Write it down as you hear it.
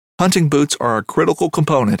Hunting boots are a critical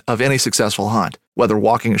component of any successful hunt. Whether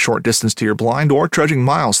walking a short distance to your blind or trudging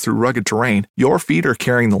miles through rugged terrain, your feet are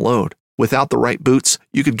carrying the load. Without the right boots,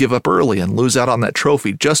 you could give up early and lose out on that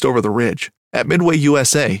trophy just over the ridge. At Midway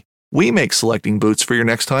USA, we make selecting boots for your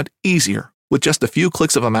next hunt easier. With just a few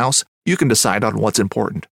clicks of a mouse, you can decide on what's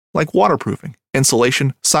important, like waterproofing,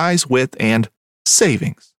 insulation, size, width, and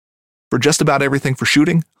savings. For just about everything for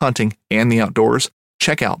shooting, hunting, and the outdoors,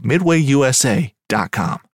 check out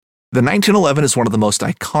MidwayUSA.com. The 1911 is one of the most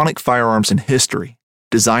iconic firearms in history.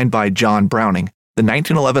 Designed by John Browning, the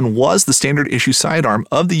 1911 was the standard issue sidearm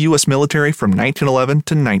of the U.S. military from 1911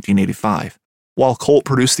 to 1985. While Colt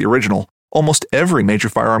produced the original, almost every major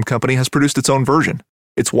firearm company has produced its own version.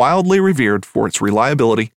 It's wildly revered for its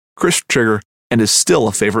reliability, crisp trigger, and is still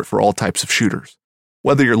a favorite for all types of shooters.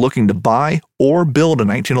 Whether you're looking to buy or build a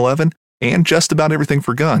 1911 and just about everything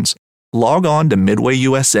for guns, log on to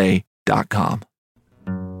MidwayUSA.com.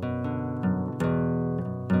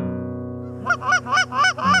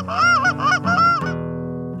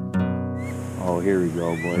 Oh, here we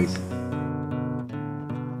go, boys.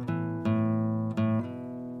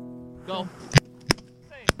 Go.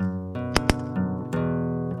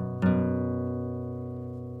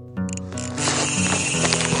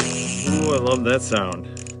 Ooh, I love that sound.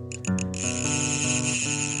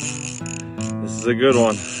 This is a good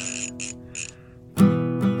one.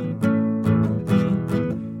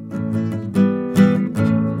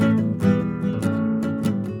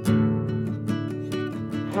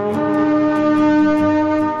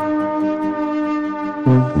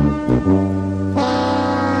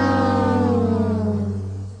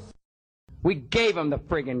 We gave them the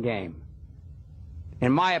friggin' game.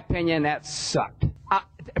 In my opinion, that sucked.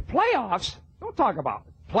 Playoffs? Don't talk about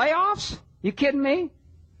it. Playoffs? You kidding me?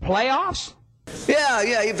 Playoffs? Yeah,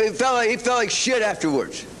 he felt like shit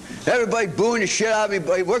afterwards. Everybody booing the shit out of me,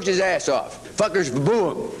 but he worked his ass off. Fuckers boo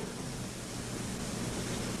him.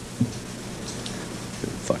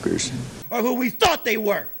 Fuckers. Or who we thought they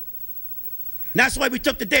were. And that's why we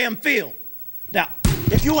took the damn field. Now,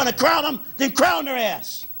 if you want to crown them, then crown their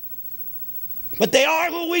ass. But they are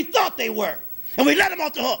who we thought they were. And we let them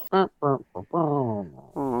off the hook.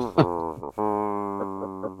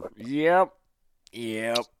 Yep.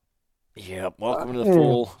 Welcome to the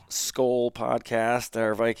FullSKOL podcast,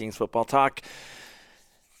 our Vikings football talk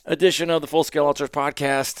edition of the FullSKOL Ultras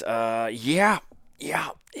podcast.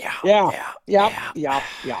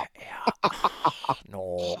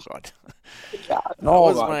 No, God.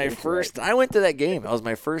 I went to that game. That was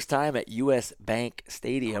my first time at US Bank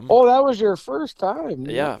Stadium. Oh, that was your first time.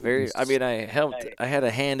 Yeah, I had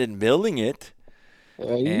a hand in building it.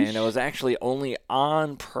 And I was actually only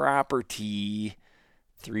on property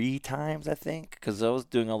 3 times, I think, because I was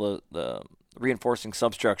doing all the reinforcing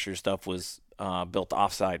substructure stuff was built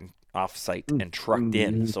offsite and trucked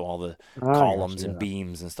in, so all the columns and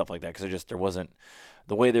beams and stuff like that, because there wasn't,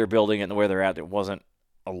 the way they're building it and the way they're at, it wasn't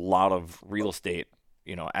a lot of real estate,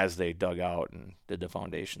 as they dug out and did the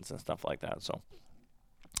foundations and stuff like that. So,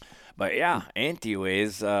 but yeah,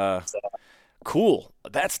 anyways, cool.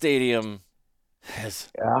 That stadium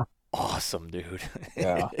is awesome, dude.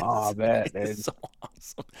 Yeah, I bet. It's so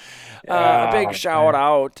awesome. A big shout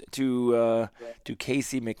out to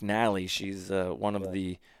Casey McNally. She's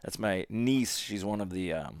that's my niece. She's one of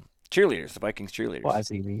the cheerleaders, the Vikings cheerleaders.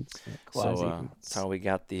 Quasi-niece. That's how we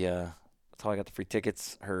got that's how I got the free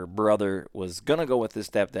tickets. Her brother was gonna go with his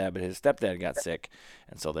stepdad, but his stepdad got sick,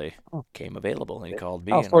 and so they came available. And he called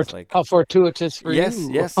me, and I was like, "How fortuitous for you!"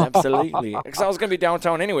 Yes, absolutely. Because I was gonna be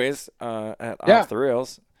downtown anyways, at Off the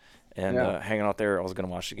Rails, and hanging out there. I was gonna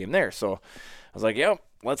watch the game there, so I was like, "Yep,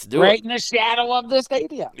 let's do it." Right in the shadow of the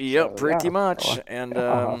stadium. Yep, so, pretty much. And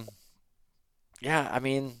I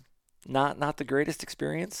mean, not the greatest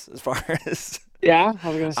experience as far as. Yeah, I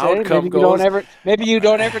was going to say, maybe you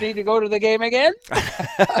don't ever need to go to the game again.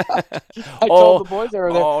 I told the boys they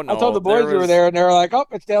were there. No, I told the boys you were there, and they were like, "Oh,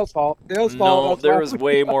 it's Dale's fault. Dale's fault." No, there was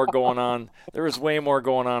way more going on. There was way more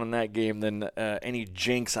going on in that game than any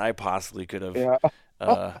jinx I possibly could have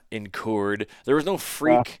incurred. There was no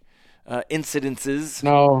freak incidences.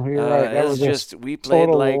 No, you're right. That was just we played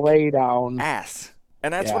like lay down ass,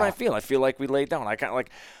 and that's what I feel. I feel like we laid down. I kind of like.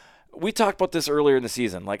 We talked about this earlier in the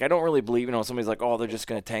season. Like, I don't really believe, somebody's like, oh, they're just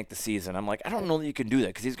going to tank the season. I'm like, I don't know that you can do that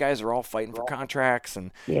because these guys are all fighting for contracts. And,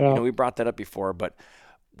 we brought that up before. But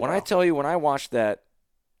when I tell you, when I watched that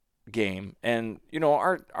game, and,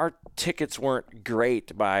 our tickets weren't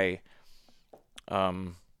great by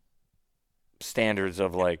standards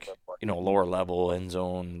of, like, lower level, end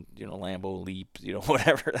zone, Lambeau leap,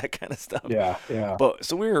 whatever, that kind of stuff. Yeah. But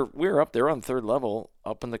so we were up there on third level,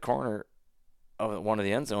 up in the corner. one of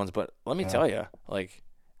the end zones. But let me tell you, like,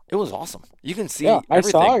 it was awesome. You can see I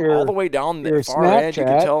everything saw all the way down the far edge. You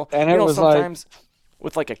can tell. And it was sometimes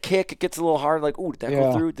with like a kick, it gets a little hard. Like, ooh, did that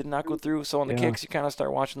go through? Did not go through. So on the kicks, you kind of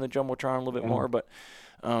start watching the jumbotron a little bit more. But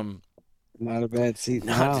not a bad seat in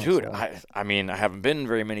the house. Dude, so. I mean, I haven't been in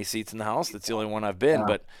very many seats in the house. That's the only one I've been.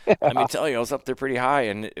 But let me tell you, I was up there pretty high,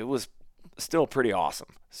 and it was still pretty awesome.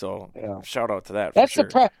 So shout out to that. That's for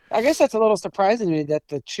sure. I guess that's a little surprising to me that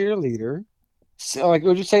the cheerleader, so like,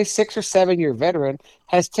 would you say 6 or 7 year veteran,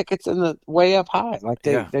 has tickets in the way up high? Like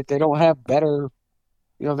they don't have better.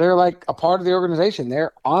 They're like a part of the organization.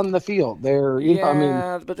 They're on the field. They're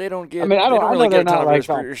but they don't get. I don't really get a ton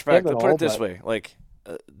of respect. Put it this way, like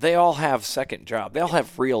they all have second job. They all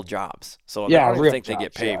have real jobs. So I don't even think they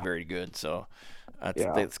get paid very good. So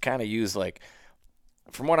it's kind of used like,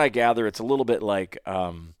 from what I gather, it's a little bit like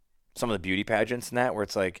some of the beauty pageants and that, where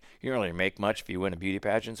it's like you don't really make much if you win a beauty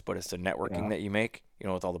pageants, but it's the networking that you make,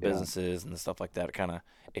 with all the businesses and the stuff like that.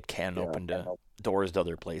 It can open doors to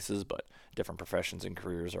other places, but different professions and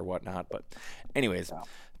careers or whatnot. But anyways,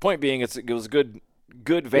 point being, it was good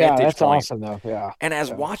vantage that's point. Awesome though. Yeah. And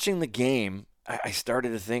as watching the game, I started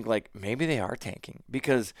to think like maybe they are tanking,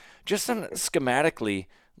 because just schematically,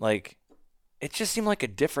 like it just seemed like a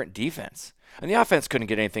different defense. And the offense couldn't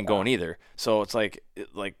get anything going either. So it's like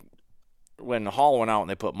when Hall went out and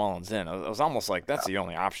they put Mullins in, it was almost like that's the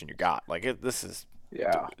only option you got. Like this is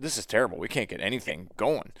terrible. We can't get anything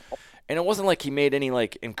going. And it wasn't like he made any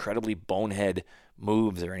like incredibly bonehead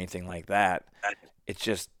moves or anything like that. It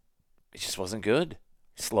just wasn't good.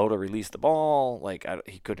 Slow to release the ball. Like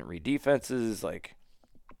he couldn't read defenses. Like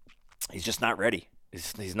he's just not ready.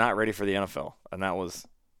 He's not ready for the NFL, and that was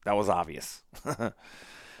obvious.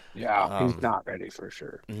 He's not ready for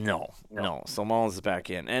sure. No. So Mullins is back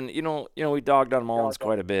in, and we dogged on Mullins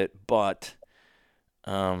quite a bit, but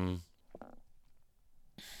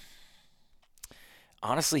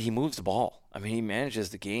honestly, he moves the ball. I mean, he manages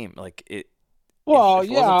the game like it. Well,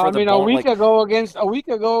 a week ago against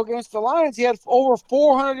the Lions, he had over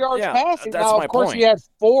 400 yards passing. Now, of course, he had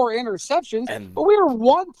 4 interceptions, but we were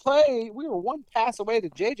one pass away to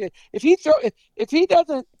JJ. If he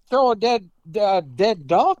doesn't throw a dead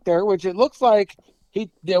dog there, which it looks like it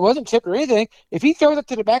wasn't tipped or anything, if he throws it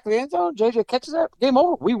to the back of the end zone, JJ catches it, game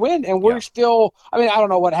over. We win, and we're still. I mean, I don't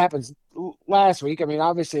know what happens last week. I mean,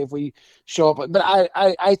 obviously, if we show up, but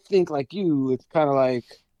I think like you, it's kind of like.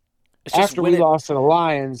 After we lost to the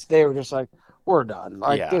Lions, they were just like, we're done.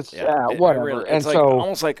 Like, whatever. Really, and like, so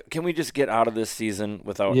almost like, can we just get out of this season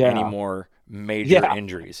without any more major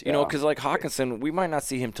injuries? Because like Hawkinson, we might not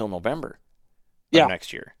see him till November of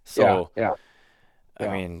next year. So, I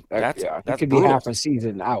mean, that's he could brutal. be half a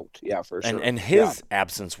season out. Yeah, for sure. And his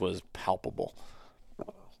absence was palpable.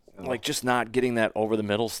 Like just not getting that over the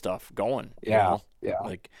middle stuff going. Yeah.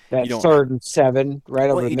 Like that 3rd and 7 right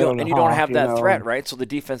over the middle. And you don't have that threat, right? So the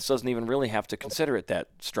defense doesn't even really have to consider it that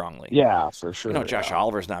strongly. Yeah, for sure. Josh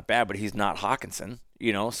Oliver's not bad, but he's not Hawkinson.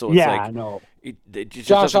 So it's like I know.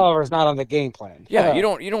 Josh Oliver's not on the game plan. Yeah, you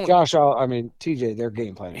don't. TJ, their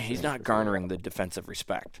game plan. He's not garnering the defensive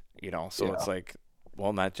respect. So it's like,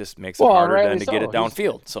 well, that just makes it harder then to get it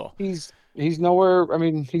downfield. So he's nowhere. I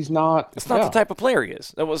mean, he's not. It's not the type of player he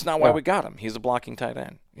is. That was not why we got him. He's a blocking tight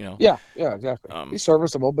end. Yeah, exactly. He's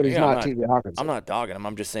serviceable, but he's not T.J. Hawkinson. I'm not dogging him.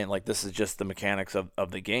 I'm just saying like this is just the mechanics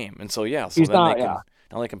of the game. And so now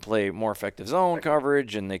they can play more effective zone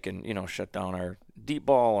coverage, and they can shut down our deep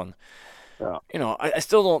ball. And I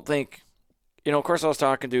still don't think. Of course, I was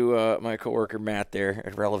talking to my coworker Matt there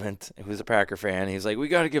at Relevant, who's a Packer fan. He's like, we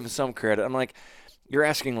got to give him some credit. I'm like, you're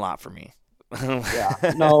asking a lot from me.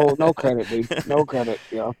 No credit, dude. No credit.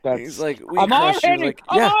 He's like, I'm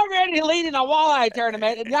already leading a walleye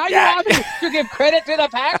tournament, and now you want me to give credit to the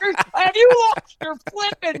Packers? Have you lost your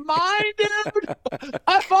flipping mind, dude?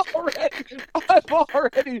 I've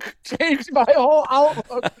already changed my whole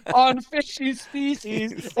outlook on fishy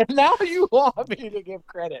species, and now you want me to give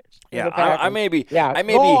credit. I may be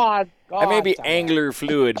angler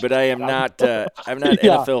fluid, but I am not. I'm not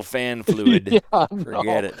NFL fan fluid.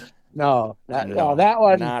 Forget it. No, that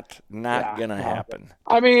one not gonna happen.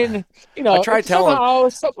 I mean, I tried telling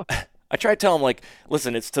him like,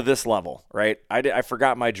 listen, it's to this level, right? I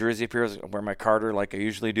forgot my jersey up here. I wear my Carter like I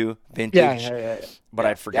usually do, vintage. But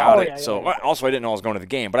I forgot it. So also I didn't know I was going to the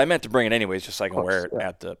game, but I meant to bring it anyways, just so I can wear it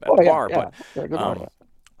at the bar.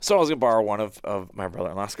 So I was gonna borrow one of my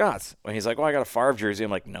brother-in-law Scott's, and he's like, "Well, I got a Favre jersey."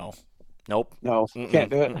 I'm like, Nope. No,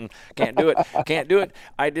 can't do it. Can't do it.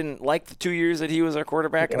 I didn't like the 2 years that he was our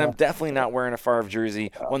quarterback, and I'm definitely not wearing a Favre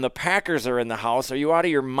jersey when the Packers are in the house. Are you out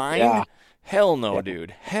of your mind? Hell no,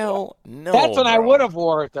 dude. Hell no. That's when I would have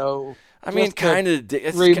wore it, though. I mean, kind of.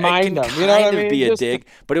 Remind them. You know what I mean? Be a dig,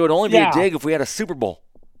 but it would only be a dig if we had a Super Bowl.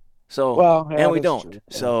 So, and we don't. True.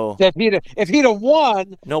 So if he'd have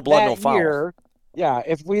won, no blood, no foul. Year,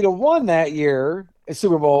 if we'd have won that year, a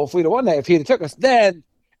Super Bowl, if we'd have won that, if he'd have took us, then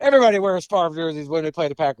everybody wears Favre jerseys when they play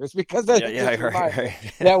the Packers because right.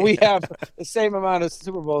 that we have the same amount of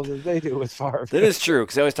Super Bowls as they do with Favre. That is true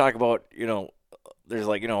because they always talk about there's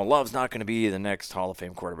Love's not going to be the next Hall of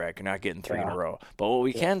Fame quarterback. You're not getting 3 in a row. But what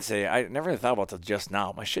we can say, I never really thought about this just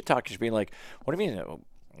now. My shit talk is being like, what do you mean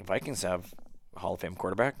Vikings have a Hall of Fame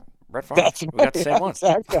quarterback? Brett Favre. That's we got the same one.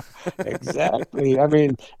 Exactly. I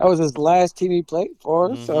mean, that was his last team he played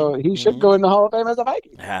for, so he should go in the Hall of Fame as a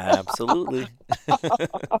Viking. Absolutely.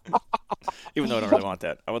 Even though I don't really want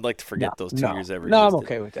that. I would like to forget those 2 years ever. No, I'm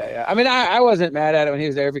okay with that. Yeah. I mean, I wasn't mad at it when he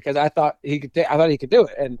was there because I thought he could. I thought he could do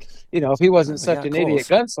it, and if he wasn't such an idiot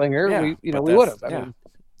gunslinger, we would have. I mean,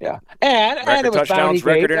 and it was touchdowns,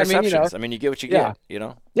 record interceptions. I mean, you get what you get.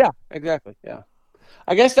 Yeah, exactly. Yeah.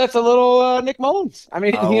 I guess that's a little Nick Mullins. I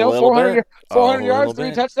mean, 400 yards,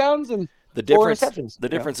 3 touchdowns, and the 4 interceptions. The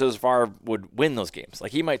difference is Favre would win those games.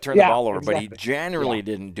 Like he might turn the ball over, but he generally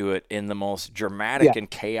didn't do it in the most dramatic and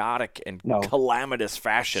chaotic and calamitous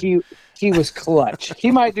fashion. He was clutch. He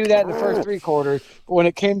might do that in the first 3 quarters, but when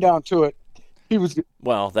it came down to it, he was.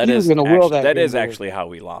 Well, that is actually how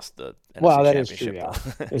we lost the NFC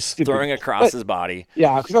Championship. That is true. Throwing across his body.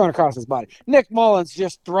 Yeah, throwing across his body. Nick Mullins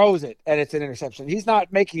just throws it, and it's an interception. He's not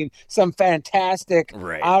making some fantastic,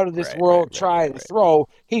 out of this world try to throw.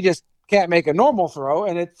 He just can't make a normal throw,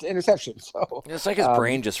 and it's interception. So it's like his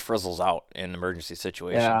brain just frizzles out in emergency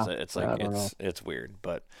situations. It's like it's weird,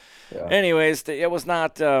 but. Yeah. Anyways, it was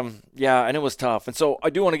not. And it was tough, and so I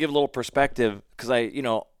do want to give a little perspective because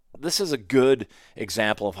this is a good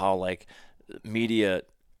example of how like media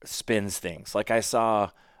spins things. Like I saw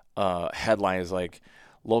headlines like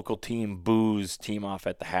local team boos team off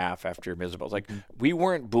at the half after miserable. It's like we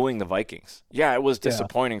weren't booing the Vikings. Yeah, it was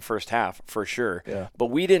disappointing first half for sure. Yeah. But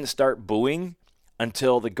we didn't start booing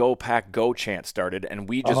until the Go Pack Go chant started and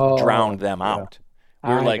we just drowned them out.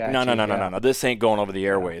 We were like, no. This ain't going over the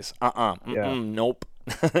airways. Nope.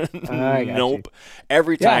 Nope.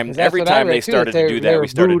 Every time they started to do that, we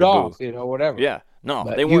started to boo. Whatever. Yeah. No,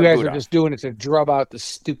 but they weren't. You guys were just doing it to drub out the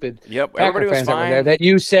stupid. Yep. Everybody was fine. There that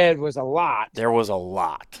you said was a lot. There was a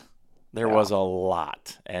lot. Was a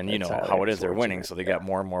lot. And you know how it is. They're winning, so they got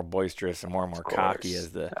more and more boisterous and more cocky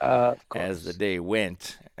as the day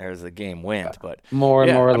went. As the game went, but more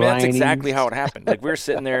and more. That's exactly how it happened. Like we were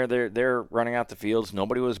sitting there, they're running out the fields.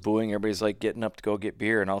 Nobody was booing. Everybody's like getting up to go get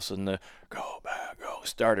beer, and all of a sudden the go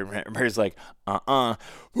started. Everybody's like, and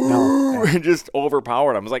just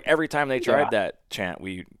overpowered them. It was like every time they tried that chant,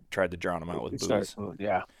 we tried to drown them out with boos.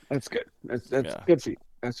 Yeah, that's good. That's good for you.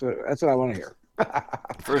 That's what I want to hear.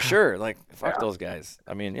 For sure. Like fuck those guys.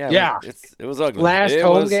 I mean, it was ugly. Last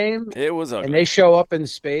home game, it was ugly, and they show up in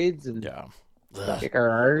spades and kick our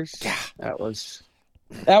arse. Yeah, that was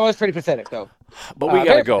pretty pathetic, though. But we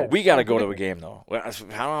gotta go. We gotta go to a game, though.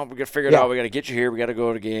 How we gotta figure it out? We gotta get you here. We gotta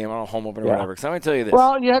go to a game. I don't know, home opener or whatever. Because I'm gonna tell you this.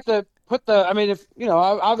 Well, you have to put the. I mean, if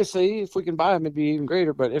obviously, if we can buy them, it'd be even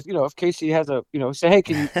greater. But if Casey has a, say,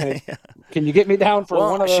 hey, can you get me down for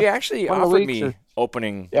one of the? She actually offered me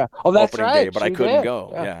opening. Yeah. Oh, that's opening right. day, but I couldn't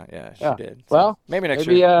go. Yeah, she did. So well, maybe next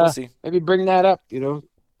year. We'll see. Maybe bring that up.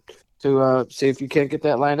 To see if you can't get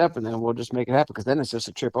that lined up, and then we'll just make it happen. Because then it's just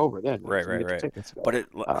a trip over. Then right. But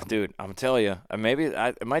dude, I'm telling you, maybe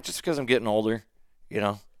it might just because I'm getting older. You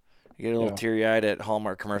get a little teary eyed at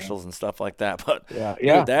Hallmark commercials and stuff like that. But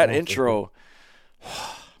dude, that intro.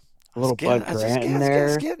 A little Bud Grant in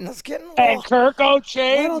there. It's getting and Kirk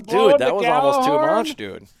O'Chain. Dude, that was almost too much,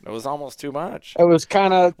 dude. It was almost too much. It was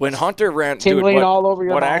kind of when Hunter ran tingling all over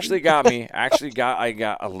your. What actually got me, I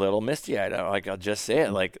got a little misty eyed. Like I'll just say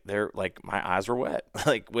it, like my eyes were wet.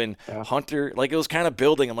 Like when Hunter, like it was kind of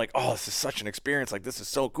building. I'm like, oh, this is such an experience. Like this is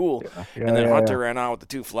so cool. And then Hunter ran out with the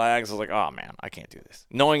 2 flags. I was like, oh man, I can't do this.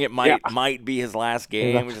 Knowing it might be his last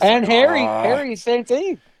game. And Harry, same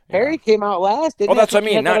thing. Harry came out last. That's what I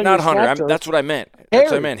mean. Not Hunter. That's what I meant.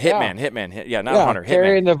 That's what I meant. Hitman. Yeah, not Hunter. Hitman.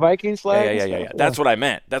 Harry and the Vikings flag. Yeah. That's what I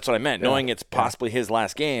meant. Knowing it's possibly his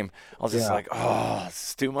last game, I was just like, oh, this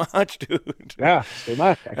is too much, dude. Yeah, too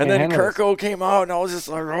much. And then Kirko came out, and I was just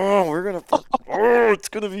like, it's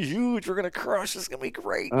gonna be huge. We're gonna crush. It's gonna be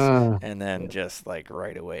great. And then just like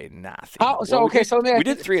right away, nothing. So let me. We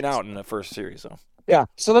did 3 and out in the first series, though. Yeah.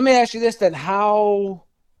 So let me ask you this then: how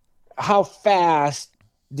fast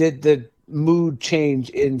did the mood change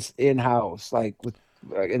in house, like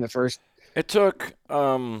in the first? It took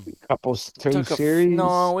couple series.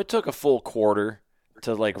 No, it took a full quarter.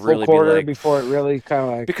 to like full really quarter be like, before it really kind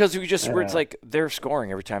of like, because it's like they're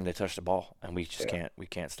scoring every time they touch the ball, and we just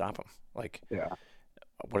can't stop them. Like,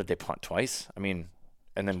 what did they punt twice? I mean,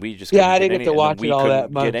 and then we just I didn't get to watch it all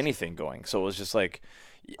that much. Get anything going, so it was just like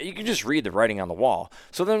you can just read the writing on the wall.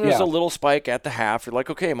 So then there's a little spike at the half. You're like,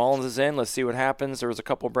 okay, Mullins is in. Let's see what happens. There was a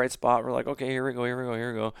couple bright spots. We're like, okay, here we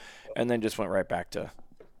go, and then just went right back to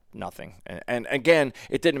nothing. And again,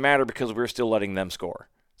 it didn't matter because we were still letting them score.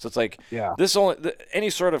 So it's like any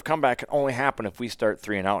sort of comeback can only happen if we start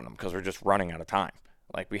 3-and-out on them because we're just running out of time.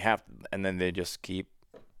 Like we have, and then they just keep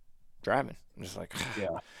driving. I'm just like,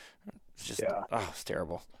 it's just it's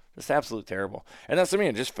terrible. Just absolute terrible. And that's what I mean.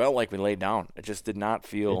 It just felt like we laid down. It just did not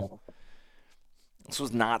feel. This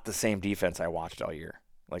was not the same defense I watched all year.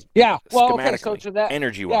 Like so to that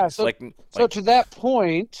energy-wise, so to that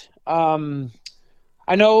point,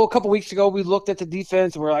 I know a couple weeks ago we looked at the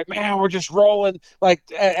defense and we're like, man, we're just rolling. Like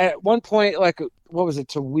at one point, like what was it,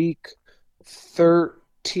 to week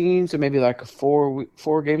 13, so maybe like 4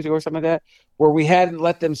 games ago or something like that, where we hadn't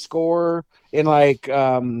let them score in like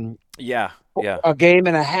a game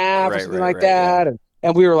and a half or something like that,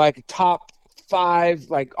 and we were like top 5,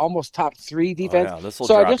 like almost top 3 defense.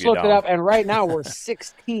 So I just looked it up, and right now we're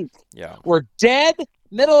 16th. We're dead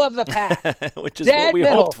middle of the pack, which is what we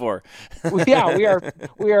hoped for. We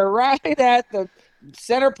are right at the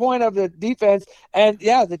center point of the defense, and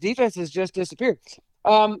the defense has just disappeared.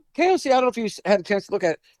 KOC, I don't know if you had a chance to look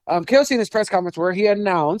at KOC in his press conference where he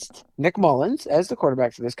announced Nick Mullins as the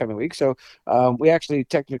quarterback for this coming week. So we actually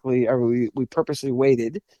we purposely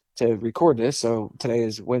waited to record this. So today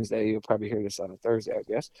is Wednesday. You'll probably hear this on a Thursday, I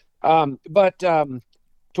guess. But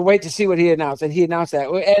to wait to see what he announced, and he announced that.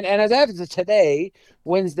 And as happens today,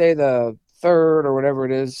 Wednesday the 3rd or whatever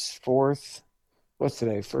it is, 4th. What's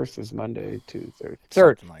today? 1st was Monday, 2, 3rd.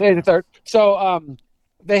 3rd. Today the 3rd. So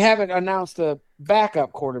they haven't announced a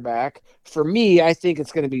backup quarterback. For me, I think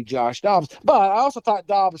it's going to be Josh Dobbs. But I also thought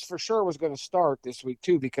Dobbs for sure was going to start this week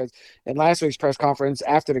too, because in last week's press conference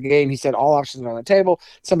after the game, he said all options are on the table.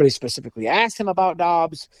 Somebody specifically asked him about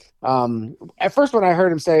Dobbs. At first, when I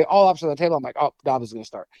heard him say all options on the table, I'm like, oh, Dobbs is going to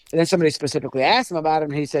start. And then somebody specifically asked him about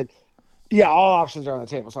him, and he said, yeah, all options are on the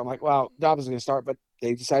table. So I'm like, well, Dobbs is going to start, but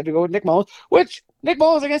they decided to go with Nick Mullins, which Nick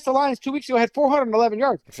Mullins against the Lions 2 weeks ago had 411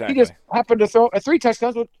 yards. Exactly. He just happened to throw 3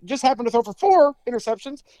 touchdowns, just happened to throw for 4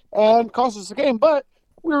 interceptions and cost us the game. But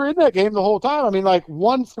we were in that game the whole time. I mean, like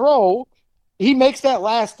one throw, he makes that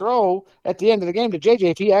last throw at the end of the game to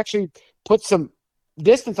JJ. If he actually puts some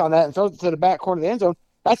distance on that and throws it to the back corner of the end zone,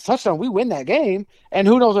 that's a touchdown. We win that game. And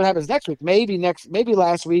who knows what happens next week? Maybe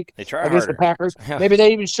last week against the Packers. Yeah. Maybe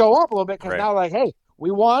they even show up a little bit because now, like, hey,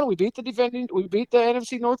 we won. We beat the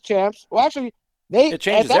NFC North champs. Well, actually, it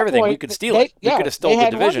changes everything. We could steal it. We could have stole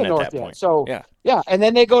the division at that point. So and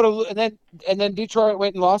then they go to and then Detroit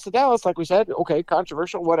went and lost to Dallas, like we said. Okay,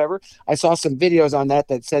 controversial, whatever. I saw some videos on that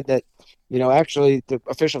said that, actually the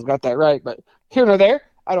officials got that right, but here nor there.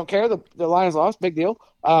 I don't care. The Lions lost, big deal.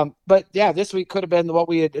 But this week could have been what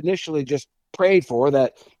we had initially just prayed for,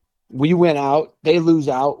 that we win out, they lose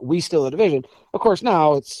out, we steal the division. Of course,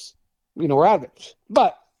 now it's we're out of it.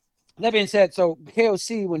 But that being said, so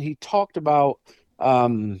KOC, when he talked about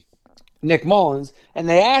Nick Mullins, and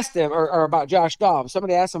they asked him, or about Josh Dobbs.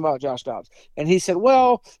 Somebody asked him about Josh Dobbs, and he said,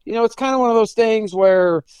 well, it's kind of one of those things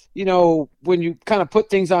where, when you kind of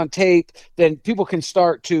put things on tape, then people can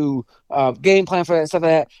start to game plan for that and stuff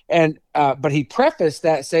like that. And but he prefaced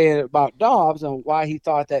that saying about Dobbs and why he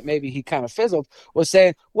thought that maybe he kind of fizzled, was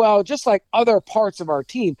saying, well, just like other parts of our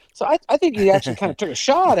team. So I think he actually kind of took a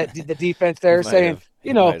shot at the defense there, saying,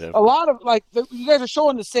 a lot of you guys are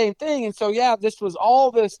showing the same thing. And so, this was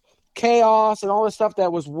all this chaos and all this stuff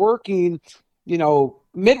that was working,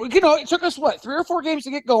 it took us 3 or 4 games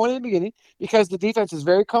to get going in the beginning because the defense is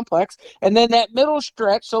very complex. And then that middle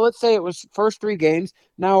stretch, so let's say it was first 3 games.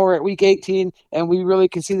 Now we're at week 18 and we really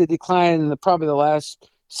can see the decline in probably the last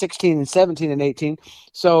 16 and 17 and 18.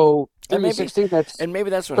 So maybe 16, maybe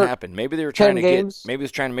that's what happened. Maybe they were trying to maybe it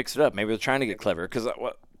was trying to mix it up. Maybe it was trying to get clever because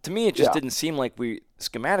to me, it just didn't seem like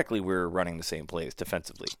schematically we were running the same plays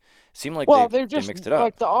defensively. It seemed like they mixed it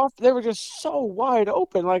up. They were just so wide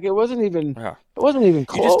open, like it wasn't even close.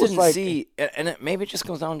 You just didn't see, and maybe it just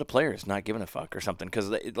goes down to players not giving a fuck or something. Because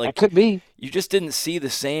it could be, you just didn't see the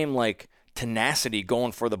same tenacity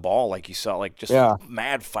going for the ball like you saw,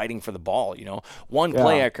 mad fighting for the ball. One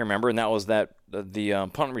play I can remember, and that was the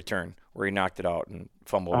punt return where he knocked it out and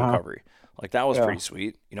fumble recovery. That was pretty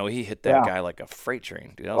sweet. He hit that guy like a freight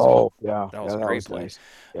train, dude. That was a great play. Nice.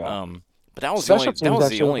 Yeah. But that was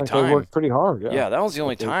the only time. They worked pretty hard. Yeah, that was the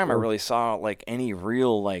only time I really saw any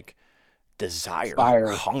real desire,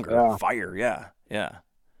 hunger, fire. Yeah, Yeah.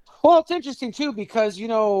 Well, it's interesting too because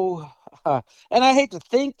and I hate to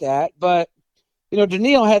think that, but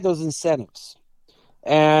Daniil had those incentives,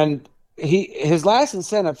 and his last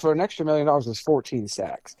incentive for an extra $1 million was 14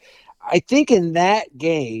 sacks. I think in that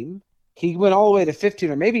game he went all the way to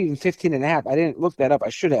 15 or maybe even 15 and a half. I didn't look that up. I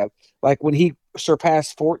should have. Like when he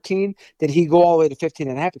surpassed 14, did he go all the way to 15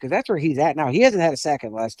 and a half? Because that's where he's at now. He hasn't had a sack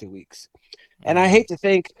in the last 2 weeks. And I hate to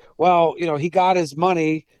think, well, he got his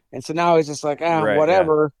money, and so now he's just like,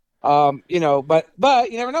 whatever. Yeah.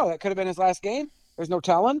 But you never know. That could have been his last game. There's no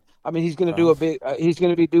telling. I mean, he's going to do a big. He's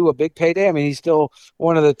going to do a big payday. I mean, he's still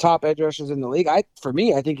one of the top edge rushers in the league. For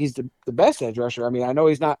me, I think he's the best edge rusher. I mean, I know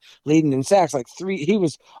he's not leading in sacks like 3. He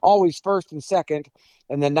was always first and second,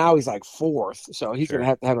 and then now he's like 4th. So he's going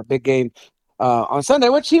to have a big game on Sunday,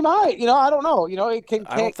 which he might. I don't know. It can.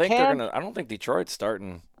 I don't think they're gonna. I don't think Detroit's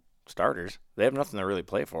starting starters. They have nothing to really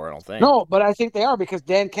play for, I don't think. No, but I think they are because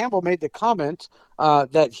Dan Campbell made the comment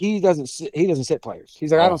that he doesn't sit players.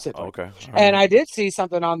 He's like, I don't sit players. Okay. And I did see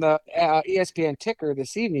something on the ESPN ticker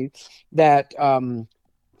this evening that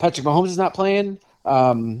Patrick Mahomes is not playing.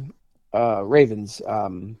 Ravens.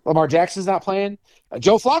 Lamar Jackson's not playing.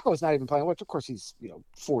 Joe Flacco is not even playing, which of course he's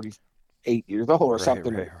 48 years old or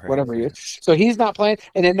something, whatever he is. So he's not playing.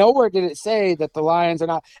 And then nowhere did it say that the Lions are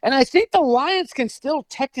not. And I think the Lions can still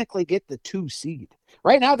technically get the 2 seed.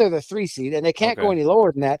 Right now they're the 3 seed, and they can't go any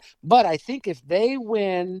lower than that. But I think if they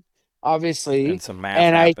win, obviously, and some math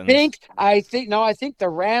happens. I think the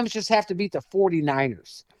Rams just have to beat the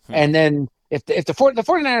 49ers. And then if the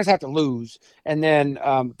 49ers have to lose, and then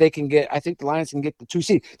they can get, I think the Lions can get the 2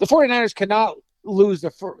 seed. The 49ers cannot lose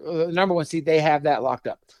the number 1 seed. They have that locked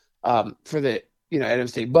up for the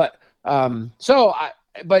NFC. But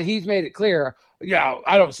but he's made it clear,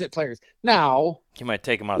 I don't sit players. Now he might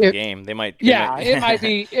take them out of the game. It might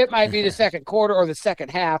it might be the second quarter or the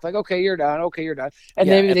second half. Like, okay, you're done. And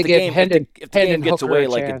maybe they give Hendon. If the game gets away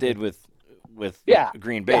like it did with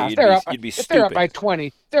Green Bay, you'd be stupid. If they're up by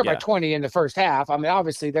 20, by 20 in the first half. I mean,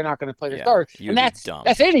 obviously they're not going to play their starters, and that's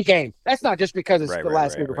any game. That's not just because it's the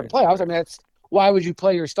last game before the playoffs. I mean, that's why would you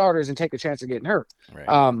play your starters and take a chance of getting hurt?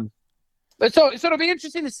 Right. But so it'll be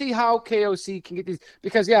interesting to see how KOC can get these,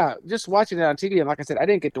 because just watching it on TV, and like I said, I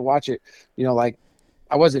didn't get to watch it. Like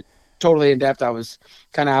I wasn't totally in depth. I was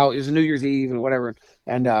kind of out. It was New Year's Eve and whatever,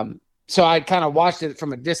 and so I kind of watched it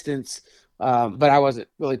from a distance. But I wasn't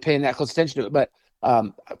really paying that close attention to it. But,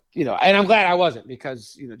 and I'm glad I wasn't,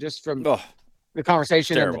 because, just from the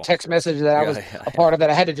conversation and the text message that I was a part of, that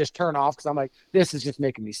I had to just turn off, because I'm like, this is just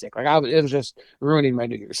making me sick. Like it was just ruining my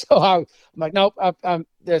New Year's. So I'm like, nope,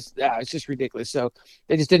 it's just ridiculous. So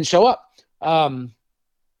they just didn't show up.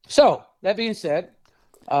 So that being said,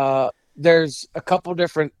 there's a couple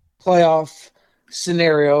different playoff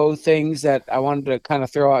scenario things that I wanted to kind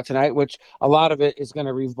of throw out tonight, which a lot of it is going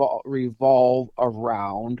to revolve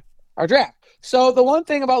around our draft. So the one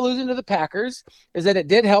thing about losing to the Packers is that it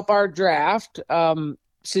did help our draft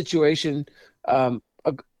situation.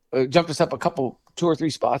 Jumped us up 2 or 3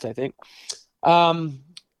 spots, I think.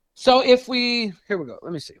 So here we go.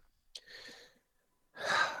 Let me see.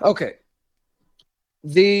 Okay.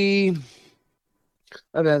 The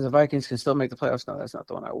Vikings can still make the playoffs. No, that's not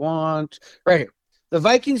the one I want. Right here. The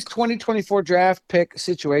Vikings 2024 draft pick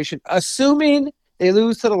situation, assuming they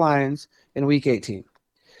lose to the Lions in Week 18.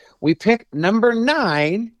 We pick number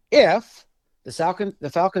 9 if the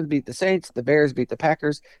Falcons beat the Saints, the Bears beat the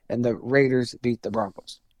Packers, and the Raiders beat the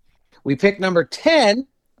Broncos. We pick number 10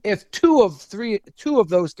 if two of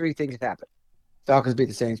those 3 things happen. Falcons beat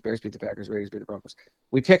the Saints, Bears beat the Packers, Raiders beat the Broncos.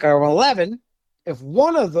 We pick our 11 if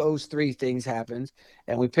one of those 3 things happens,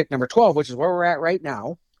 and we pick number 12, which is where we're at right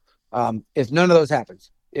now. If none of those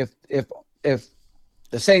happens, if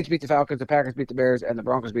the Saints beat the Falcons, the Packers beat the Bears, and the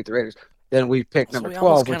Broncos beat the Raiders, then we pick number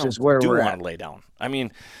 12, which is where we're at. Lay down. I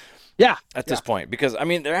mean, at this point, because I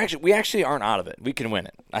mean, we actually aren't out of it. We can win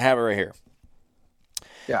it. I have it right here.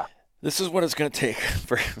 Yeah. This is what it's going to take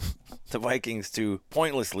for the Vikings to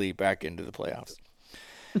pointlessly back into the playoffs.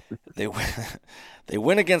 They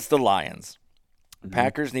win against the Lions. Mm-hmm.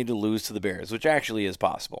 Packers need to lose to the Bears, which actually is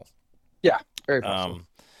possible. Yeah, very possible.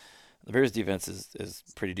 The Bears' defense is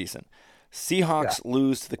pretty decent. Seahawks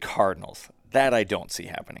lose to the Cardinals. That I don't see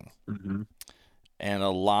happening. Mm-hmm. And a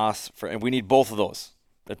loss and we need both of those.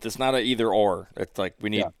 It's not an either or. It's like we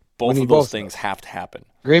need both of those things have to happen.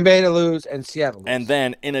 Green Bay to lose and Seattle to lose. And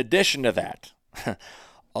then in addition to that,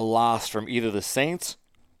 a loss from either the Saints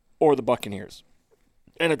or the Buccaneers.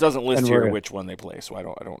 And it doesn't list here which one they play, so I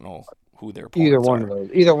don't know who their opponents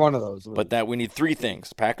are. Either one of those. But that we need 3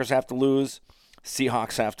 things. Packers have to lose,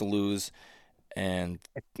 Seahawks have to lose, and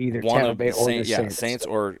either one Tampa of Bay the or Saints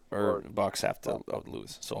or Bucks have to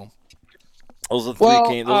lose. So those are the three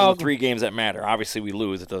games. Those are the 3 games that matter. Obviously, we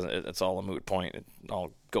lose. It doesn't. It's all a moot point. It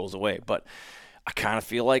all goes away. But I kind of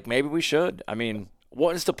feel like maybe we should. I mean,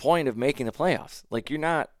 what is the point of making the playoffs? Like you're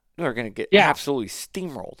going to get absolutely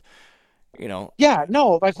steamrolled. You know? Yeah,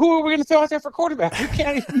 no. Like, who are we going to throw out there for quarterback? We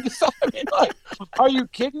can't even decide. I mean, like, are you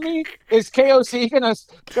kidding me? Is KOC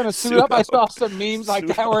gonna suit up? I saw some memes like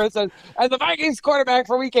that where it says, "And the Vikings quarterback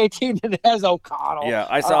for Week 18 and it has O'Connell." Yeah,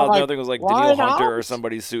 I saw another thing was like Danielle Hunter or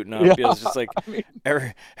somebody suiting up. Yeah. It was just like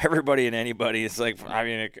everybody and anybody. It's like, I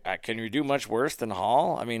mean, can you do much worse than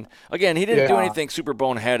Hall? I mean, again, he didn't do anything super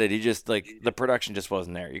boneheaded. He just the production just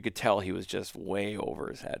wasn't there. You could tell he was just way over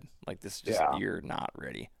his head. Like this, you're not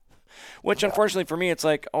ready. Which, unfortunately for me, it's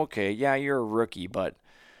like, okay, yeah, you're a rookie, but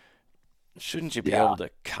shouldn't you be able to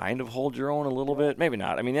kind of hold your own a little bit? Maybe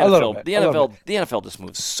not. I mean, the NFL just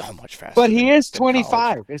moves so much faster. But he is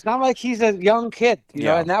 25. It's not like he's a young kid, you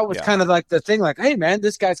know. And that was kind of like the thing, like, hey, man,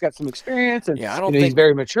 this guy's got some experience, and I don't think he's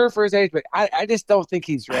very mature for his age. But I just don't think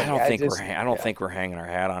he's ready. I don't think we're hanging our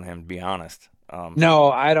hat on him, to be honest. No,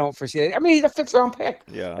 I don't foresee it. I mean, he's a 5th-round pick.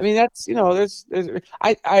 Yeah. I mean, that's there's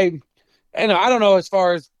I don't know as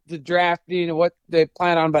far as the draft, what they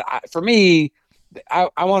plan on, but for me,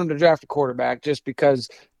 I want him to draft a quarterback just because,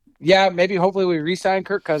 maybe hopefully we re-sign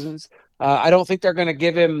Kirk Cousins. I don't think they're going to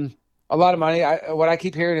give him a lot of money. What I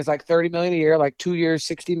keep hearing is like $30 million a year, like 2 years,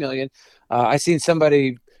 $60 million. I seen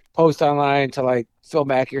somebody post online to like Phil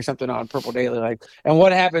Mackey or something on Purple Daily, like, and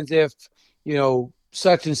what happens if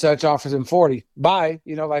such and such offers him 40? Bye.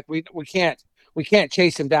 Like we can't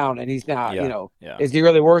chase him down, and he's not. Is he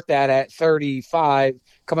really worth that at 35,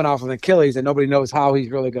 coming off of an Achilles, and nobody knows how he's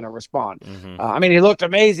really going to respond? Mm-hmm. I mean, he looked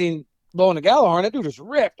amazing blowing the Gallagher. That dude was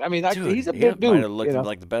ripped. I mean, he's a big dude. Might have looked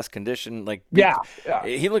like the best condition. Like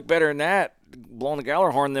he looked better in that blowing the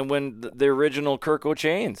Gallagher than when the original Kirk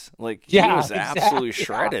O'Chains. Like he was absolutely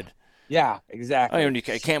shredded. Yeah, exactly. I mean, you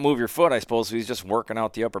can't move your foot, I suppose. So he's just working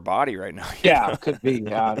out the upper body right now. Yeah, could be.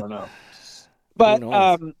 Yeah, I don't know. But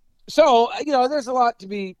so, there's a lot to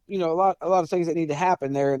be, a lot of things that need to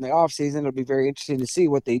happen there in the offseason. It'll be very interesting to see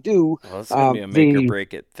what they do. Well, it's going to be a make or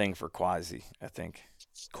break it thing for Quasi, I think.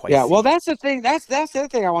 Yeah, well, that's the thing. That's the other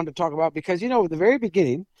thing I wanted to talk about because, at the very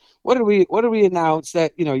beginning, what did we announce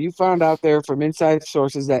that, you found out there from inside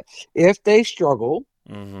sources that if they struggle,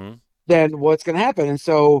 then what's going to happen? And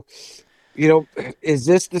so, is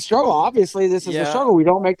this the struggle? Obviously, this is the struggle. We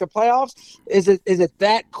don't make the playoffs. Is it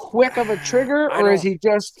that quick of a trigger, or is he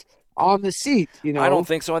just on the seat? I don't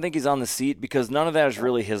think so. I think he's on the seat because none of that is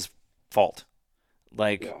really his fault.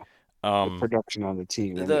 Like the production on the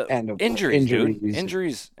team, and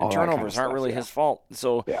injuries and turnovers aren't really his fault.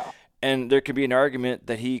 So, and there could be an argument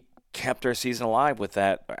that he kept our season alive with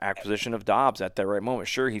that acquisition of Dobbs at that right moment.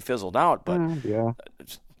 Sure, he fizzled out, but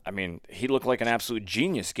I mean, he looked like an absolute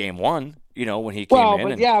genius game one, when he came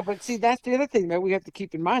in. But see, that's the other thing that we have to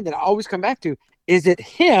keep in mind that I always come back to. Is it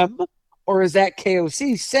him or is that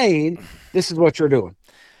KOC saying this is what you're doing?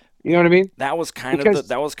 You know what I mean? That was kind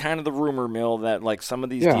of the rumor mill that like some of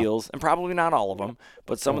these deals, and probably not all of them,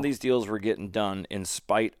 but some of these deals were getting done in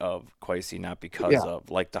spite of Quasi, not because of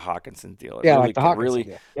like the Hawkinson deal.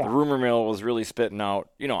 The rumor mill was really spitting out,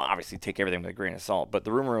 obviously take everything with a grain of salt, but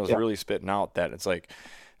the rumor was really spitting out that it's like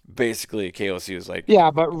basically KOC was like,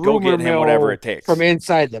 but go get him whatever it takes from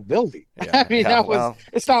inside the building. I mean,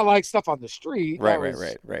 it's not like stuff on the street. Right.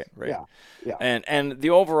 Yeah. And the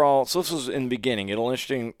overall, so this was in the beginning. It'll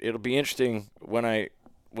be interesting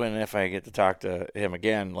if I get to talk to him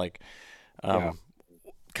again, like kind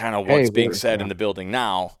of what's being said in the building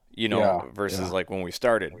now, versus like when we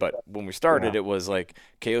started. But when we started, it was like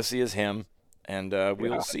KOC is him. And we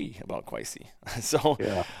will see about Quasi. So,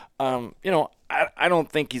 I don't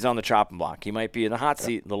think he's on the chopping block. He might be in the hot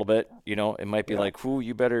seat a little bit. It might be like,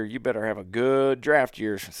 you better have a good draft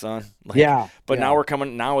year, son. But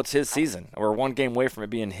now it's his season. We're one game away from it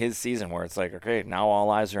being his season where it's like, okay, now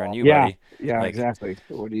all eyes are on you, buddy. Yeah, exactly.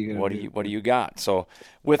 What are you going to do? What do you got? So,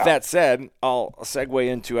 with that said, I'll segue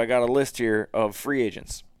into, I got a list here of free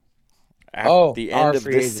agents at the end of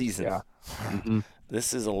this season. Yeah. Mm-hmm.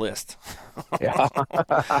 This is a list.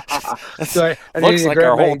 So looks like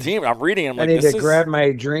our whole team. I'm reading. I'm like, I need to grab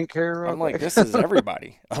my drink here. I'm like, this is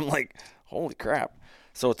everybody. I'm like, holy crap.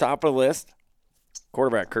 So top of the list,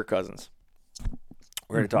 quarterback Kirk Cousins.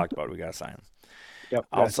 We already talked about it. We got to sign him. Yep.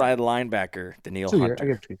 Outside linebacker Danielle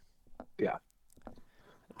Hunter. Yeah.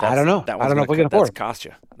 I don't know. I don't know if we can afford it. That's cost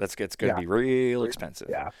you. It's going to be real expensive.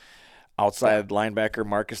 Yeah. Outside linebacker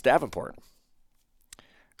Marcus Davenport.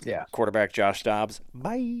 Yeah. Quarterback Josh Dobbs.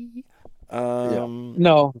 Bye.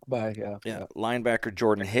 No, but yeah. Linebacker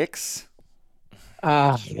Jordan Hicks.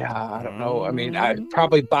 I don't know. I mean, I'd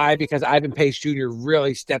probably buy because Ivan Pace Jr.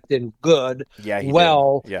 really stepped in good,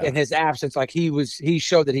 in his absence. Like he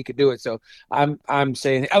showed that he could do it. So I'm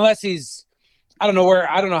saying unless he's, I don't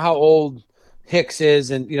know how old Hicks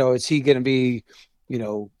is, and is he going to be,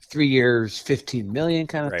 3 years, 15 million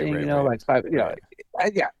kind of thing? Like 5. Who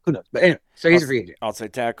knows? But anyway, so he's a free agent.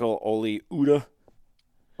 Outside tackle Oli Udoh.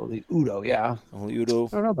 Oli Udoh, yeah. Oli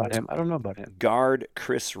Udoh. I don't know about him. Guard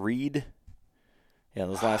Chris Reed. Yeah,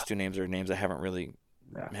 those last two names are names I haven't really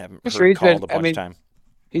heard called a bunch of time.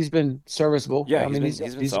 He's been serviceable. Yeah, he's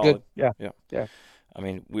been solid. Good. Yeah. I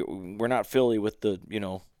mean, we're not Philly with the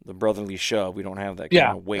the brotherly shove. We don't have that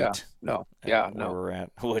kind of weight. No. Where we're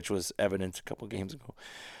at, which was evident a couple games ago.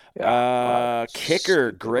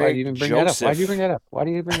 Kicker Greg Joseph. Why do you bring that up? Why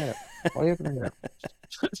do you bring that up?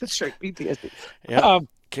 It's straight PTSD. Yeah.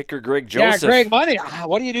 Kicker Greg Joseph. Yeah, Greg Money.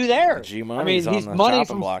 What do you do there? G-Money. I mean, he's money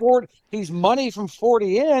from 40. He's money from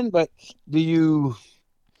 40 in, but do you?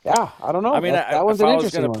 Yeah, I don't know. I mean, that if was I an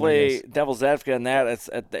was going to interesting play devil's advocate on that,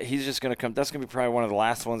 he's just going to come. That's going to be probably one of the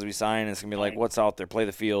last ones we sign. It's going to be like, what's out there? Play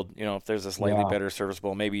the field. If there's a slightly better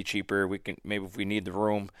serviceable, maybe cheaper, we can maybe if we need the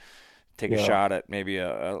room, take a shot at maybe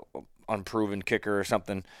a unproven kicker or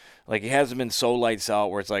something. Like, he hasn't been so lights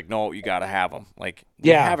out where it's like, no, you got to have him. Like,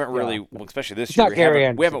 you haven't really, well, especially this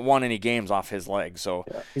year, we haven't won any games off his leg. So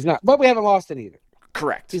he's not, but we haven't lost it either.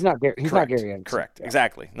 Correct. He's not Gary Anderson. Correct. Yeah.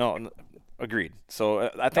 Exactly. No, agreed.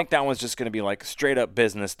 So I think that one's just going to be like a straight up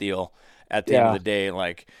business deal at the end of the day.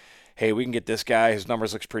 Like, hey, we can get this guy. His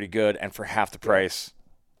numbers looks pretty good, and for half the price.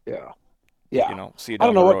 Yeah. See you I down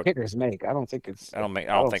don't know the road. what kickers make. I don't think it's. I don't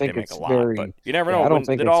think they make a lot, but you never know.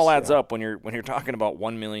 It all adds up when you're talking about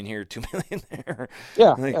 1 million here, 2 million there.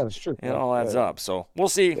 Yeah, that's true. It all adds up. So we'll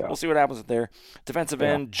see. We'll see what happens with there. Defensive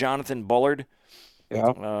end Jonathan Bullard.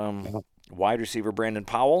 Wide receiver Brandon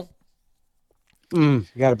Powell. You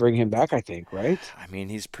got to bring him back, I think, right? I mean,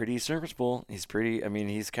 he's pretty serviceable. He's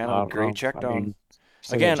kind of a great check down.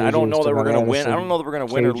 Again, I don't know that we're going to win. I don't know that we're going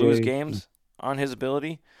to win or lose games on his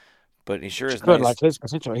ability. But he sure is good. Nice. Like his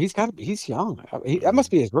potential. He's young. That must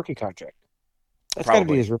be his rookie contract. That's got to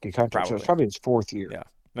be his rookie contract. So it's probably his 4th year. Yeah,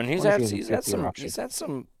 and he's had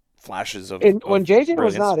some flashes of. And when JJ brilliance.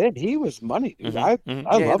 was not in, he was money. Dude. I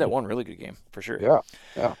love that one really good game for sure.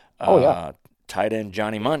 Yeah. Tight end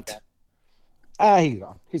Johnny Munt.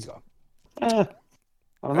 He's gone. I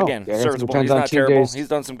don't know. Again, serviceable. He's not terrible. He's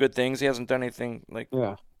done some good things. He hasn't done anything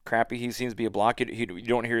crappy. He seems to be a block. You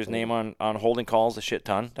don't hear his name on holding calls a shit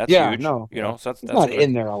ton. That's huge. No. So that's not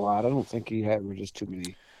in there a lot. I don't think he had just too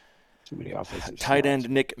many offensive. Tight end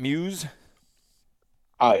Nick Muse.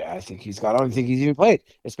 Oh yeah, I don't think he's even played.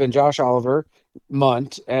 It's been Josh Oliver,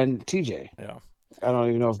 Munt, and TJ. Yeah. I don't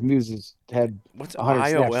even know if Muse has had. What's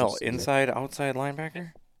IOL? Inside outside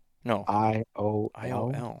linebacker? No.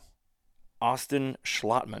 IOL. Austin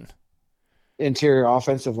Schlottman. Interior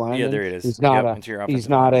offensive lineman. Yeah, there it is. He's not a. Interior He's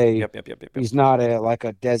not a. Yep. He's not a like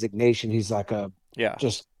a designation. He's like a. Yeah.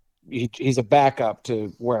 Just he's a backup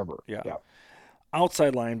to wherever. Yeah.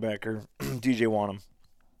 Outside linebacker, DJ Wanham.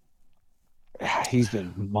 He's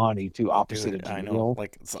been money too. Opposite of I know.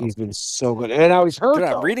 Like he's been so good, and now he's hurt. Dude,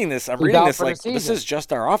 I'm reading this. Like this is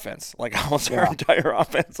just our offense. Like almost our entire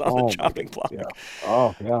offense on the chopping block. Yeah.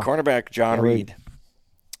 Oh yeah. Cornerback John Reed.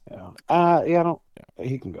 Yeah.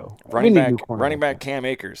 He can go. Running back Cam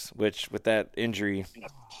Akers, which with that injury,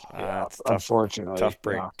 it's tough. Unfortunately, tough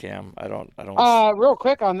break. Cam. I don't. Real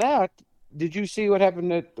quick on that. Did you see what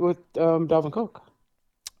happened with Dalvin Cook?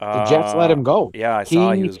 The Jets let him go. Yeah, I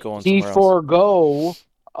saw he was going somewhere else. He forego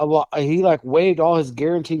a lot. He waived all his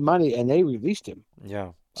guaranteed money, and they released him.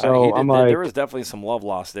 Yeah. So there was definitely some love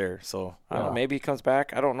lost there. So I don't know, maybe he comes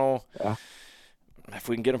back. I don't know. Yeah. If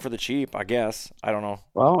we can get him for the cheap, I guess. I don't know.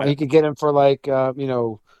 Well, he could get him for a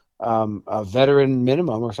veteran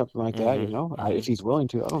minimum or something like that. If he's willing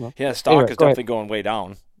to. I don't know. Yeah, stock is definitely going way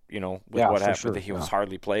down. With what happened, sure. He was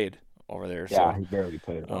hardly played over there. Yeah, he barely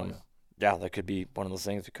played. Yeah, that could be one of those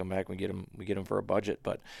things. We come back, we get him for a budget,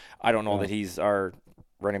 but I don't know that he's our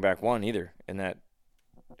running back one either. In that,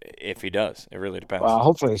 if he does, it really depends. Well,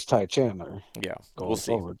 hopefully it's Ty Chandler. Yeah, we'll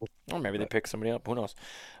see. Or maybe they pick somebody up. Who knows?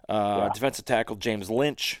 Defensive tackle James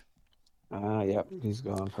Lynch. Yeah, he's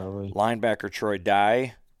gone probably. Linebacker Troy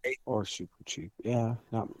Dye. Or super cheap. Yeah,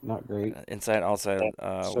 not great. Inside, outside.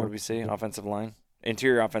 What did we say? Offensive line.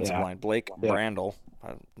 Interior offensive line, Blake Brandel.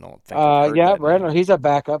 I don't think Brandel. He's a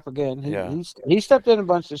backup again. He stepped in a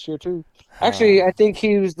bunch this year too. Actually, I think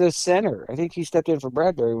he was the center. I think he stepped in for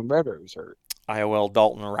Bradbury when Bradbury was hurt. IOL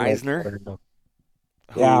Dalton Reisner.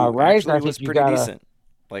 Yeah, Reisner was pretty decent.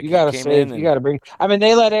 Like you got to save. You got to bring. I mean,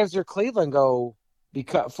 they let Ezra Cleveland go. Be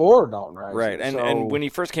cut forward, Dalton, right? Right, and when he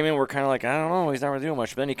first came in, we're kind of like, I don't know, he's not really doing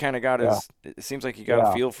much. But then he kind of got his. It seems like he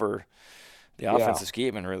got a feel for the offensive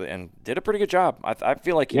scheme and did a pretty good job. I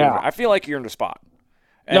feel like he earned a spot.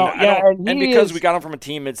 And because we got him from a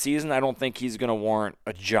team mid-season, I don't think he's going to warrant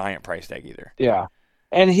a giant price tag either. Yeah,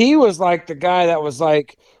 and he was like the guy that was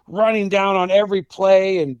like running down on every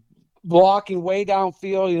play and blocking way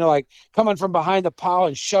downfield. Like coming from behind the pile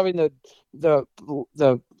and shoving the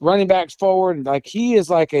running backs forward, and like he is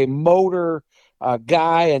like a motor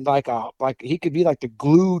guy, and like he could be like the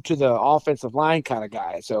glue to the offensive line kind of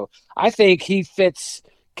guy. So I think he fits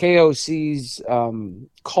KOC's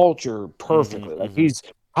culture perfectly. Like he's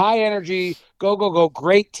high energy, go,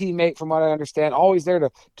 great teammate from what I understand, always there to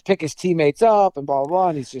pick his teammates up and blah blah blah.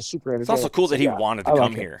 And he's just super energetic. It's also cool that he wanted to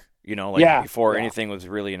come here. Before anything was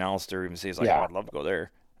really announced or even says like, oh, I'd love to go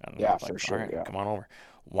there. And for sure. Right, come on over.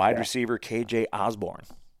 Wide receiver KJ Osborne.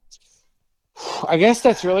 I guess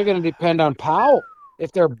that's really going to depend on Powell.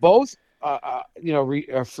 If they're both,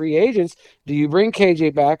 free agents, do you bring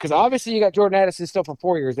KJ back? Because obviously you got Jordan Addison still for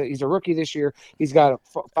 4 years. He's a rookie this year. He's got a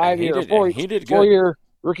 5-year, 4-year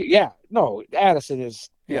rookie. Yeah, no, Addison is.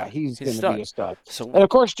 Yeah, he's going to be a stud. So, and of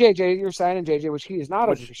course, JJ, you're signing JJ, which he is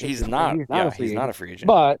not. He's not a free agent.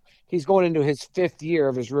 But he's going into his 5th year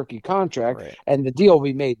of his rookie contract, and the deal will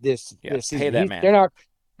be made this season. Pay that man.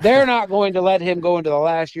 They're not going to let him go into the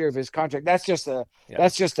last year of his contract. That's just a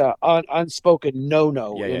unspoken no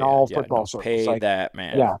in all football circles. Pay that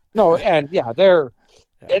man. Yeah, no, and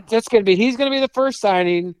it's going to be. He's going to be the first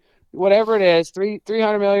signing, whatever it is,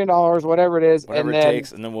 $300 million, whatever it is, whatever and it then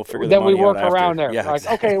takes, and then we'll figure. Then we work out around there. Yeah, like,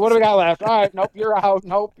 exactly. Okay, what do we got left? All right, nope, you're out.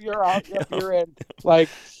 Nope, you're out. Yep, you're in. Like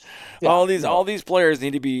all these players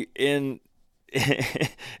need to be in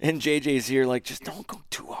JJ's ear. Like, just don't go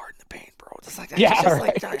too hard in the paint, bro. It's like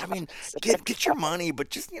I mean, get your money, but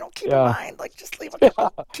just keep in mind, like, just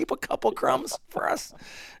keep a couple crumbs for us.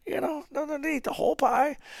 Don't eat the whole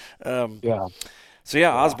pie. So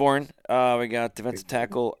Osborne. We got defensive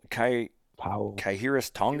tackle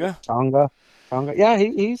Kaihiris Tonga. Tonga. Yeah,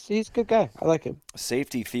 he's a good guy. I like him.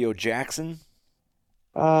 Safety Theo Jackson.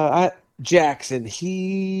 Jackson.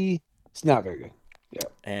 He's not very good. Yeah.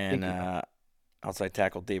 And outside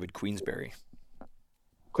tackle David Queensberry.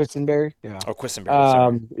 Quisenberry. Yeah. Oh,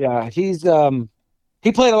 Quisenberry. Yeah, he's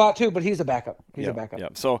he played a lot too, but he's a backup. He's a backup. Yeah.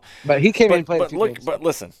 So, but he came in and played. But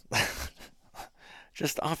listen,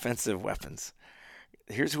 just offensive weapons.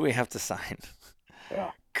 Here's who we have to sign.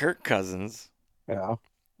 Yeah. Kirk Cousins. Yeah.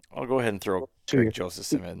 I'll go ahead and throw Craig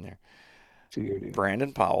Joseph in there. 2-year deal.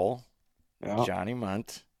 Brandon Powell. Yeah. Johnny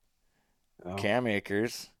Munt. Yeah. Cam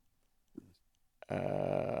Akers.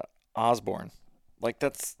 Osborne. Like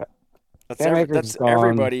that's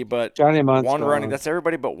everybody but Johnny Munt's one gone. running. That's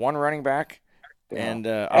everybody but one running back. Yeah. And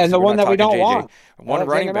the one that we don't want. One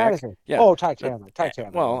running back. Madison. Yeah. Oh, Ty Chandler.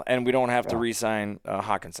 Well, and we don't have to re-sign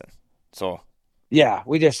Hawkinson. So. Yeah,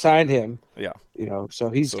 we just signed him. Yeah. So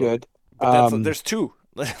he's good. But there's 2.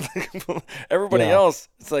 Everybody else,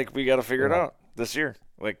 it's like we got to figure it out this year.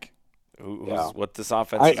 Like, what this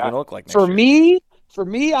offense is going to look like next year. For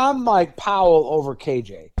me, I'm like Powell over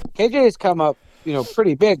KJ. KJ has come up,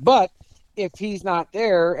 pretty big. But if he's not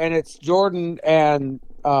there and it's Jordan and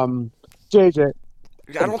JJ,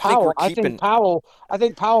 I think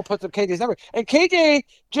Powell puts up KJ's number. And KJ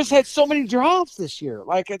just had so many drops this year.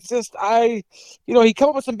 Like, it's just he come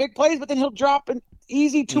up with some big plays, but then he'll drop an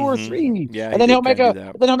easy 2 or 3. Yeah, and then he'll make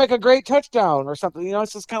a great touchdown or something.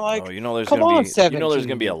 It's just kind of like, there's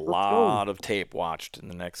gonna be a lot of tape watched in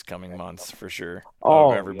the next coming months for sure.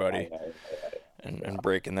 Of everybody. And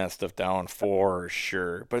breaking that stuff down for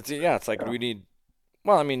sure. But it's like we need.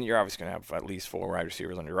 Well, I mean, you're obviously going to have at least 4 wide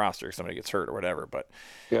receivers on your roster if somebody gets hurt or whatever, but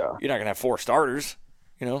you're not going to have 4 starters,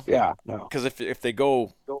 Yeah, no. Because if they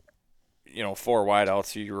go, 4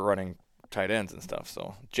 wideouts, you're running tight ends and stuff,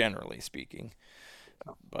 so generally speaking.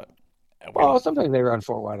 But sometimes they run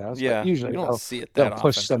 4 wideouts. Yeah, but usually you don't see it that they'll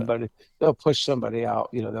push somebody. They'll push somebody out.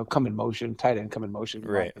 They'll come in motion, tight end come in motion.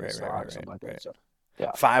 Right. Something like that. So,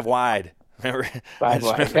 5 wide. Remember? I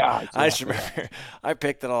remember. I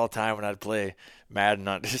picked it all the time when I'd play Madden.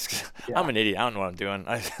 I'm an idiot. I don't know what I'm doing.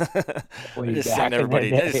 I just send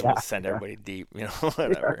everybody. I just want to send everybody deep.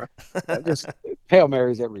 Whatever. Just Hail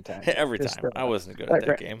Marys every time. Every time. I wasn't good at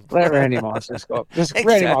that game. Let Randy Moss just go up.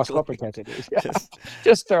 Randy Moss go up and catch it.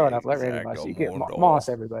 Just throw it up. Let Randy Moss. You get Moss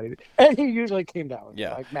everybody. And he usually came down.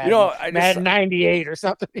 Yeah. Like Madden 98 or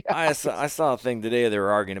something. I saw a thing today. They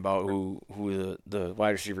were arguing about who the wide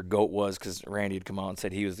receiver GOAT was because Randy had come out and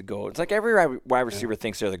said he was the GOAT. It's like every wide receiver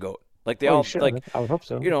thinks they're the GOAT. Like they all should. like I would hope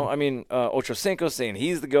so. You know, I mean, Ocho Cinco's saying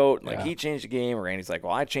he's the GOAT, like he changed the game. Randy's like,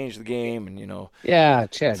 well, I changed the game, and Yeah,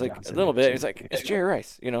 Chad. It's like Johnson, a little bit. It's like it's Jerry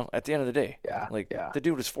Rice. You know, at the end of the day, the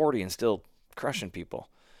dude was 40 and still crushing people.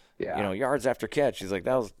 Yeah. You know, yards after catch. He's like,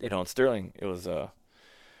 that was, you know, in Sterling, it was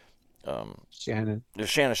Shannon. It was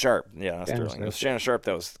Shannon Sharp. Yeah, not Sterling. It was Shannon Sharp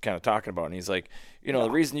that was kind of talking about it. And he's like, you know,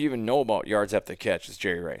 the reason you even know about yards after catch is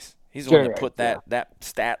Jerry Rice. He's the one that put that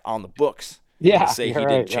stat on the books. Yeah, to say he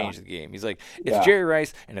didn't change the game. He's like, it's Jerry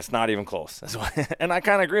Rice, and it's not even close. That's why, and I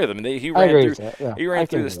kind of agree with him. He ran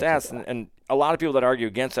through the stats, and a lot of people that argue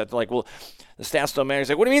against that, they're like, well, the stats don't matter. He's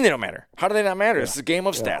like, what do you mean they don't matter? How do they not matter? This is a game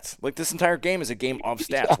of stats. Like, this entire game is a game of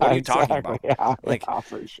stats. What are you talking about?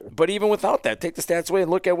 For sure. But even without that, take the stats away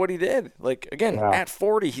and look at what he did. Like, again, at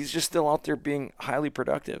 40, he's just still out there being highly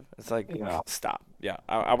productive. It's like, stop. Yeah,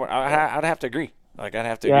 I'd have to agree. Like, I'd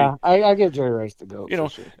have to agree. Yeah, I give Jerry Rice the GOAT. You know,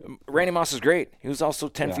 sure. Randy Moss is great. He was also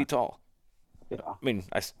 10 feet tall. Yeah. I mean,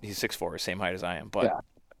 he's 6'4", same height as I am. But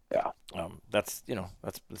that's, you know,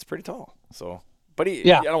 that's pretty tall. So, but I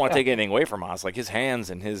don't want to take anything away from Moss. Like, his hands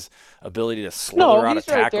and his ability to slither out of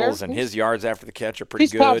tackles and his yards after the catch are pretty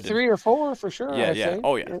good. He's top 3 or 4 for sure. Yeah, yeah.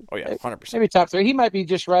 Oh, yeah. 100%. Maybe top 3. He might be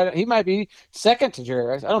just right. He might be second to Jerry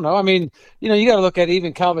Rice. I don't know. I mean, you know, you got to look at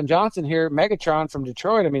even Calvin Johnson here, Megatron from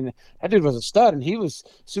Detroit. I mean, that dude was a stud, and he was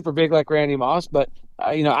super big like Randy Moss. But,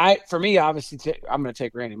 you know, for me, obviously, I'm going to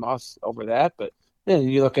take Randy Moss over that. But then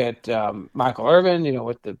you look at Michael Irvin, you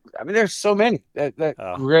know, there's so many that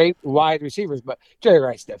great wide receivers, but Jerry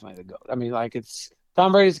Rice definitely the GOAT. I mean, like, it's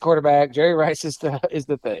Tom Brady's the quarterback, Jerry Rice is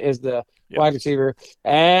the wide receiver,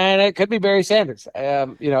 and it could be Barry Sanders.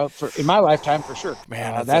 You know, in my lifetime for sure.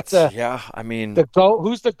 Man, I mean, the GOAT.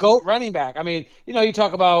 Who's the GOAT running back? I mean, you know, you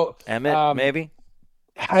talk about Emmett, maybe.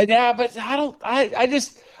 Yeah, but I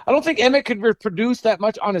don't think Emmett could reproduce that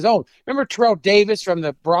much on his own. Remember Terrell Davis from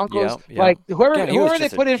the Broncos? Yeah. Like whoever they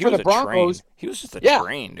put in for the Broncos, he was just a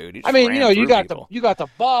train, dude. I mean, you know, you got the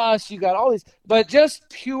bus, you got all these, but just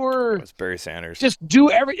pure. It's Barry Sanders. Just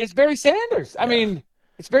it's Barry Sanders. I mean,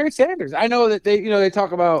 it's Barry Sanders. I know that they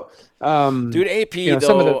talk about dude, AP, you know,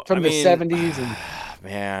 though, some of the 70s and.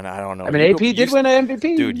 Man, I don't know. I mean, AP did win an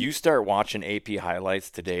MVP. Dude, you start watching AP highlights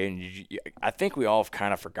today, and I think we all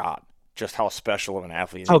kind of forgot just how special of an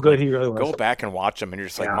athlete he is. How good he really was. Go back and watch him, and you're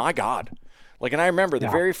just like, my God. Like, and I remember the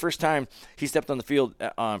very first time he stepped on the field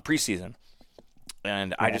preseason,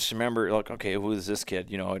 and I just remember, like, okay, who is this kid?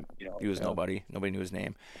 You know, he was nobody. Nobody knew his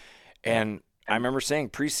name. And I remember saying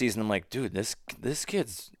preseason, I'm like, dude, this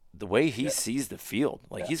kid's the way he sees the field,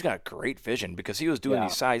 like he's got great vision because he was doing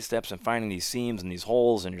these side steps and finding these seams and these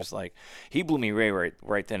holes, and just like he blew me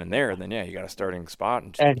right then and there. And then you got a starting spot,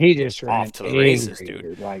 and he just off to the races,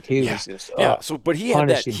 dude. Like he was just So, but he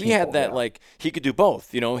had that like he could do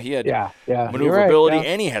both. You know, he had maneuverability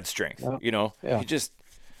and he had strength. You know,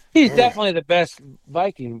 he's definitely the best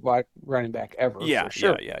Viking running back ever. Yeah, for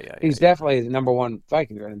sure. Yeah. He's definitely the number one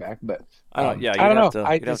Viking running back. But I don't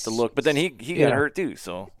know. You'd have to look. But then he got hurt too.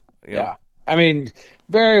 So. Yeah. I mean,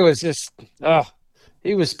 Barry was just,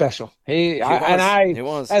 he was special. He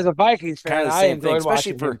was. As a Vikings fan, I enjoyed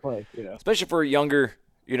watching him play. You know? Especially for younger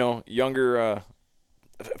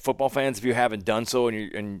football fans, if you haven't done so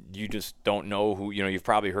and you just don't know who, you know, you've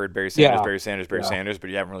probably heard Barry Sanders, but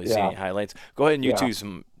you haven't really seen any highlights. Go ahead and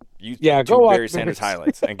YouTube go Barry Sanders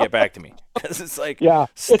highlights and get back to me, because it's like,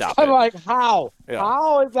 stop it. I'm like, how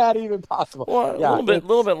is that even possible? Well, a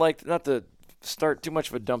little bit like, not to start too much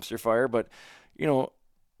of a dumpster fire, but you know,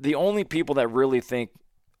 the only people that really think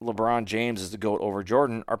LeBron James is the GOAT over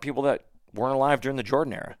Jordan are people that weren't alive during the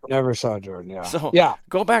Jordan era. Never saw Jordan. So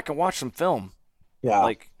go back and watch some film. Yeah,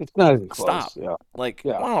 like it's not even close. Stop. Yeah. Like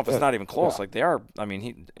I don't know if it's not even close. Like they are. I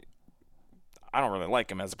mean, I don't really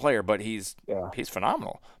like him as a player, but he's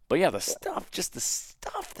phenomenal. But the stuff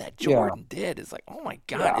that Jordan did is like, oh my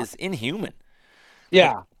God, is inhuman.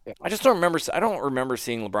 Yeah. I just don't remember. I don't remember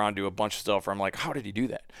seeing LeBron do a bunch of stuff where I'm like, how did he do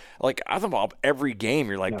that? Like, I think about every game,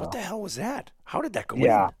 you're like, what the hell was that? How did that go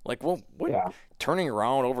in? Like, well, what? Turning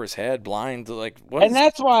around over his head, blind, like what? And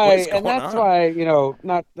that's why, you know,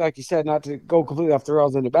 not like you said, not to go completely off the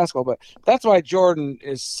rails into basketball, but that's why Jordan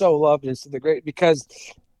is so loved and so great, because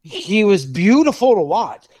he was beautiful to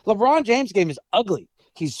watch. LeBron James' game is ugly.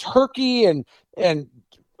 He's herky and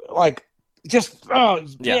like. Just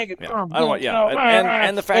big and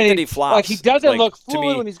the fact that he flops, like he doesn't look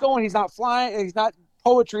fluid when he's going. He's not flying. He's not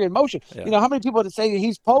poetry in motion. You know how many people would say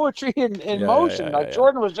he's poetry in motion?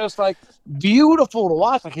 Jordan was just like beautiful to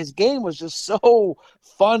watch. Like his game was just so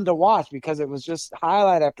fun to watch because it was just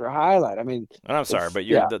highlight after highlight. I mean, and I'm sorry,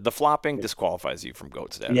 but the flopping disqualifies you from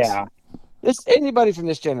GOAT status. Anybody from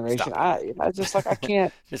this generation, I just like I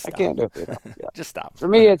can't do it. Yeah. Just stop. For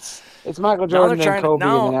me, it's Michael Jordan and Kobe,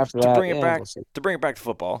 and then after that, to bring it back to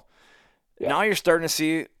football. Yeah. Now you're starting to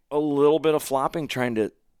see a little bit of flopping trying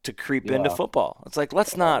to creep into football. It's like,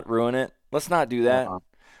 let's not ruin it. Let's not do that.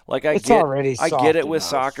 Like I get it with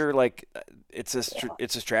soccer. Like it's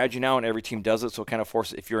a strategy now, and every team does it. So it kind of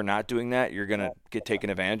forces. If you're not doing that, you're gonna get taken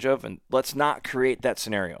advantage of. And let's not create that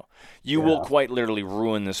scenario. You will quite literally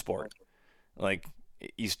ruin the sport. Like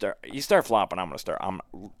you start flopping, I'm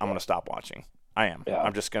gonna stop watching. I am. Yeah.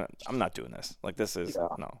 I'm not doing this. Like this is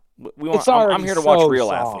no. I'm here to watch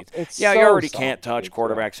real athletes. You already can't touch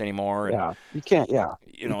quarterbacks anymore. And, you can't. Yeah,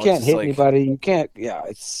 you can't hit anybody. You can't. Yeah,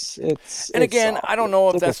 it's. And again, I don't know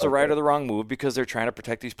if that's the right or the wrong move because they're trying to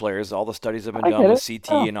protect these players. All the studies have been done with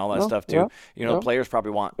CT and all that stuff too. Players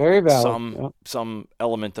probably want some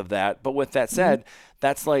element of that. But with that said,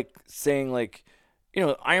 that's like saying like,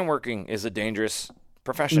 ironworking is a dangerous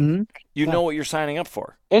profession. You know what you're signing up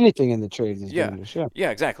for. Anything in the trades is dangerous. Yeah,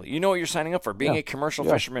 exactly. You know what you're signing up for. Being a commercial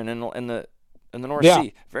fisherman in the North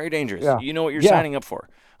Sea, very dangerous. Yeah. You know what you're signing up for.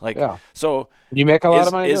 Like so, you make a lot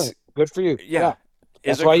of money. Good for you. Yeah.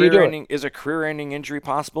 That's why you do it. Is a career-ending injury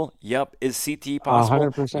possible? Yep. Is CT possible?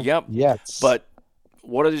 100%. Yep. Yes. But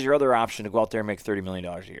what is your other option to go out there and make $30 million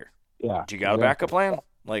a year? Yeah. Do you got a backup plan?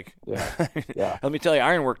 Like, let me tell you,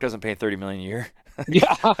 ironwork doesn't pay $30 million a year.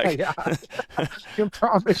 I can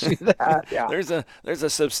promise you that. Yeah, there's a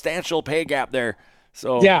substantial pay gap there.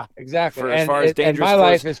 So yeah, exactly. As far as dangerous, my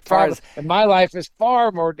life is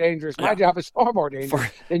far more dangerous. My job is far more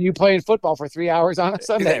dangerous than you playing football for 3 hours on a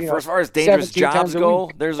Sunday. Exactly. As far as dangerous jobs go,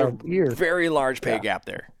 there's a very large pay gap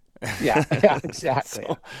there. Yeah, exactly.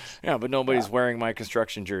 But nobody's wearing my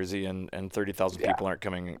construction jersey, and 30,000 people aren't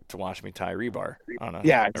coming to watch me tie rebar on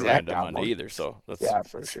a random Monday either. So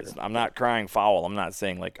that's for sure. I'm not crying foul. I'm not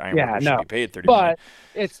saying like I should be paid $30 million. But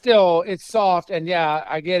it's soft, and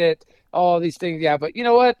I get it. All these things, but you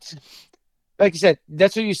know what? Like you said,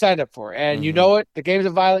 that's what you signed up for, and you know it. The game's a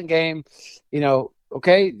violent game.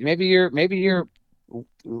 Okay, maybe your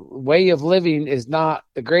way of living is not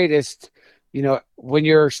the greatest. When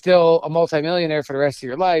you're still a multimillionaire for the rest of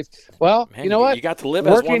your life, well, you know what? You got to live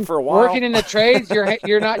as one for a while. Working in the trades, your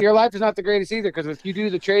life is not the greatest either. Because if you do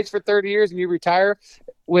the trades for 30 years and you retire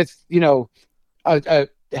with, a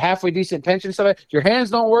halfway decent pension, stuff, your hands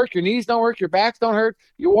don't work, your knees don't work, your backs don't hurt,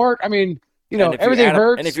 you work. I mean, everything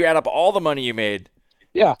hurts. And if you add up all the money you made,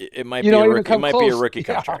 it might be a rookie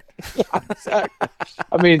contract. Yeah, exactly.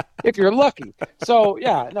 I mean, if you're lucky. So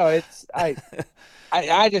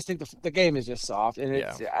I just think the game is just soft, and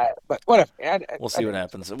but whatever. We'll see what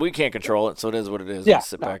happens. We can't control it, so it is what it is. Yeah,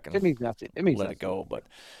 sit back and it means nothing. It means let nothing. it go. But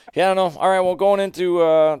I don't know. All right, well, going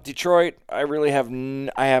into Detroit, I really have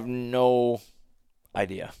no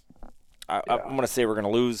idea. I'm going to say we're going to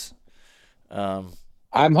lose.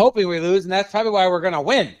 I'm hoping we lose, and that's probably why we're going to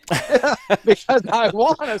win. Because I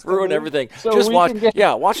want us to ruin everything. So just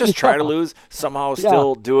watch us try to lose, somehow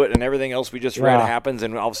still do it, and everything else we just read happens,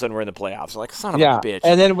 and all of a sudden we're in the playoffs. Like, son of a bitch.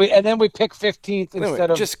 And then we pick 15th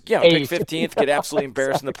instead of pick 15th, get absolutely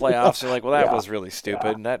embarrassed in the playoffs. You're like, well, that was really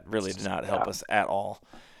stupid, and that really did not help us at all.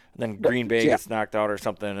 Then Green Bay gets knocked out or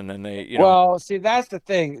something, and then they, Well, see, that's the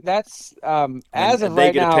thing. That's as of right now,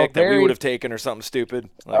 they get a pick that we would have taken or something stupid.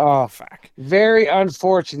 Like, fuck. Very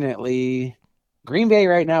unfortunately, Green Bay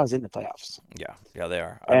right now is in the playoffs. Yeah, they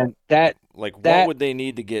are. And what would they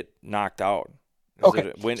need to get knocked out? If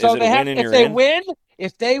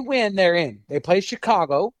they win, they're in. They play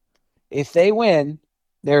Chicago. If they win,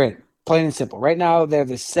 they're in. Plain and simple. Right now, they're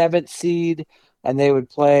the 7th seed, and they would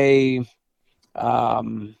play.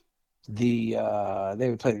 They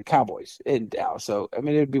would play the Cowboys in Dallas. So, I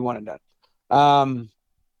mean, it would be one and done.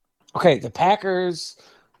 Okay, the Packers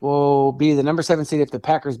will be the number 7 seed if the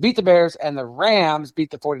Packers beat the Bears and the Rams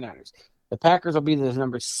beat the 49ers. The Packers will be the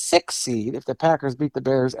number 6 seed if the Packers beat the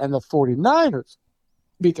Bears and the 49ers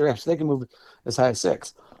beat the Rams. So they can move as high as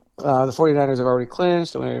 6. The 49ers have already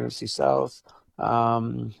clinched. The winner of NFC South.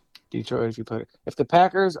 Detroit, if the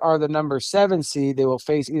Packers are the number 7 seed, they will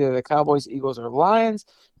face either the Cowboys, Eagles, or Lions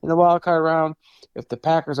in the wild card round. If the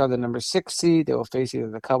Packers are the number 6 seed, they will face either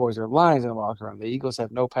the Cowboys or Lions in the wild card round. The Eagles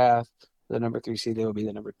have no path. The number 3 seed, they will be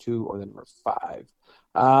the number 2 or the number 5.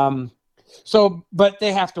 But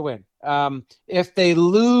they have to win. If they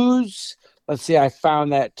lose, let's see, I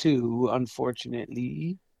found that too,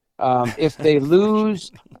 unfortunately. If they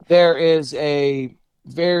lose, there is a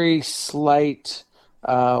very slight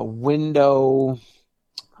window.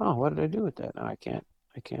 Oh, what did I do with that? No, I can't.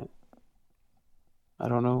 I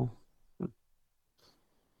don't know.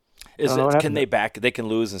 Can they back? They can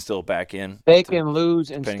lose and still back in. They can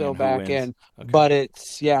lose and still back in, but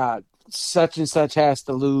it's such and such has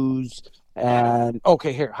to lose. And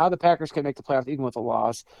here, how the Packers can make the playoffs even with a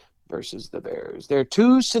loss versus the Bears. There are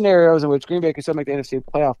two scenarios in which Green Bay can still make the NFC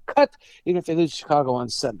playoff cut even if they lose Chicago on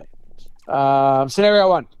Sunday. Scenario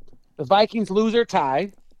 1: the Vikings lose or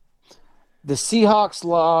tie, the Seahawks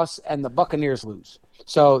loss, and the Buccaneers lose.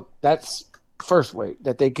 So that's first way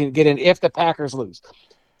that they can get in if the Packers lose.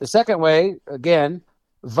 The second way, again,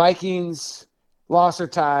 Vikings loss or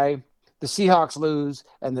tie, the Seahawks lose,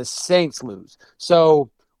 and the Saints lose. So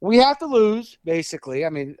we have to lose, basically. I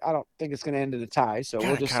mean, I don't think it's going to end in a tie. So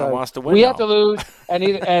we'll just wants to win we have to lose, and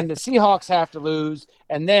the Seahawks have to lose,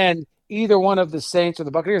 and then either one of the Saints or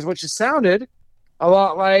the Buccaneers, which has sounded a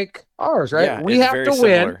lot like ours, right? Yeah, we have to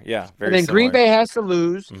similar. Win. Yeah, and then Green Bay has to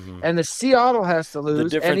lose, and the Seattle has to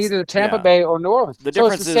lose, and either Tampa Bay or New Orleans. The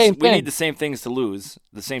difference is we need the same things to lose,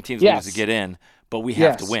 the same teams lose to get in, but we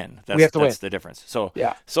have to win. That's the difference. So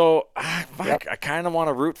I kind of want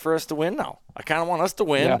to root for us to win now. I kind of want us to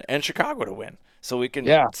win and Chicago to win, so we can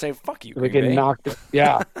say fuck you. We can knock it.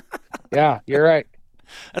 Yeah, you're right.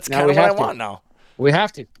 That's kind of what I want now. We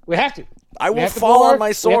have to. I will fall on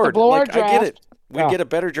my sword. I get it. We get a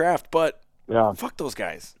better draft, but fuck those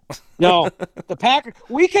guys. No, the Packers.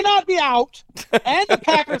 We cannot be out, and the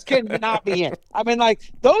Packers cannot be in. I mean, like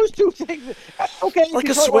those two things. Okay, like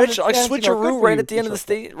a switcheroo right at the end of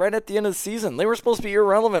the season. They were supposed to be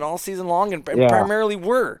irrelevant all season long, and primarily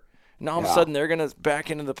were. Now all of a sudden they're gonna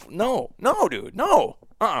back into the no, dude, no.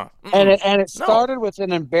 And it started with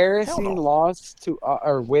an embarrassing loss to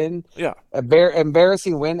or win. Yeah,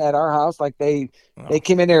 embarrassing win at our house. Like they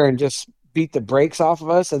came in there and just beat the brakes off of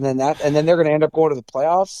us, and then they're going to end up going to the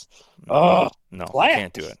playoffs. No,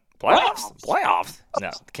 can't do it. Playoffs?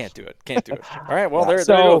 No, can't do it. All right, well, there you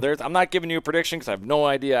go. I'm not giving you a prediction because I have no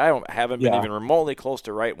idea. I haven't been even remotely close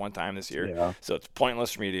to right one time this year, so it's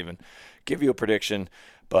pointless for me to even give you a prediction.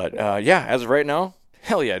 But as of right now,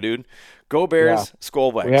 hell yeah, dude. Go Bears,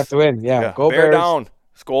 Skol Vikes. We have to win. Yeah. Go Bear Bears. Down,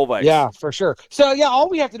 Skol Vikes. Yeah, for sure. So all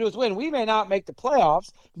we have to do is win. We may not make the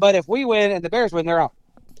playoffs, but if we win and the Bears win, they're out.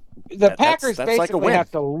 The Packers that's basically like a win.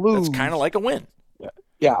 have to lose. That's kind of like a win.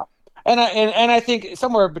 Yeah. And I think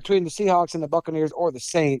somewhere between the Seahawks and the Buccaneers or the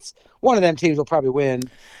Saints, one of them teams will probably win.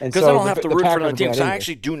 Because I don't have to root for another team. Because I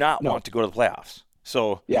actually do not want to go to the playoffs.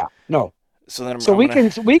 So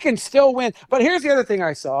we can still win. But here's the other thing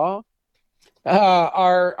I saw.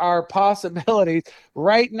 Our possibilities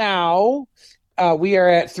right now. We are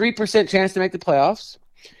at 3% chance to make the playoffs.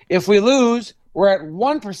 If we lose, we're at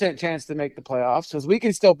 1% chance to make the playoffs because we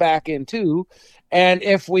can still back in too. And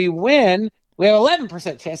if we win, we have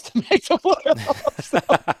 11% chance to make the playoffs.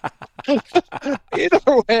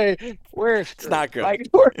 Either way, it's not good. Like,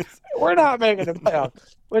 we're not making the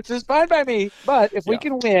playoffs, which is fine by me. But if we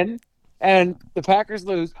can win and the Packers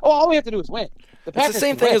lose, all we have to do is win. It's the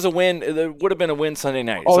same thing as a win. It would have been a win Sunday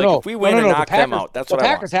night. If we win and knock them out, that's what I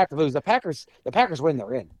want. The Packers have to lose. The Packers win,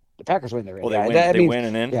 they're in. The Packers win, they're in. Oh, they win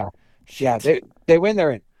and in? Yeah. Yeah, they win,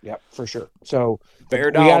 they're in. Yeah, for sure. So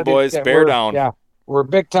Bear down, boys. Bear down. Yeah, we're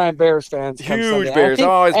big-time Bears fans. Huge Bears.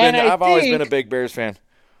 I've always been a big Bears fan.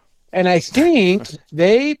 And I think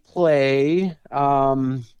they play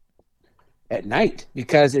at night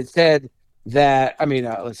because it said that,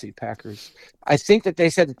 let's see, Packers. I think that they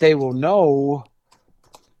said that they will know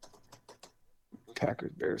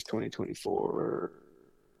Packers Bears 2024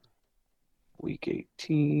 week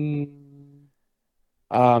 18.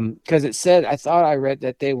 Because it said, I thought I read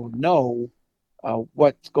that they will know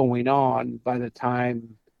what's going on by the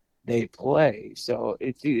time they play. So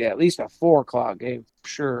it's at least a 4:00 game, for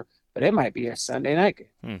sure. But it might be a Sunday night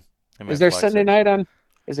game. Is there Sunday night on?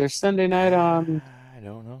 I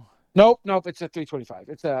don't know. Nope. It's a 3:25.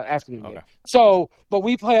 It's an afternoon game. So, but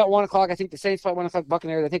we play at 1:00. I think the Saints play at 1:00.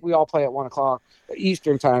 Buccaneers. I think we all play at 1:00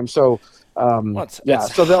 Eastern time. So, it's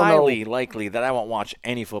highly likely that I won't watch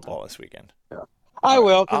any football this weekend. Yeah. I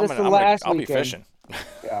will because it's the last weekend. I'll be fishing.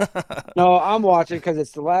 Yeah. No, I'm watching because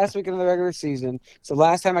it's the last weekend of the regular season. It's the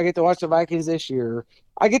last time I get to watch the Vikings this year.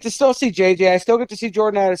 I get to still see JJ. I still get to see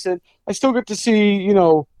Jordan Addison. I still get to see,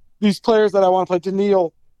 these players that I want to play.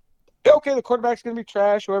 Daniil. Okay, the quarterback's going to be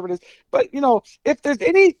trash, whoever it is. But, if there's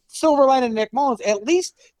any silver lining in Nick Mullins, at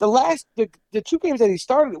least the two games that he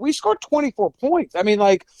started, we scored 24 points.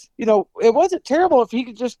 It wasn't terrible if he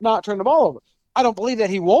could just not turn the ball over. I don't believe that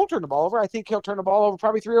he won't turn the ball over. I think he'll turn the ball over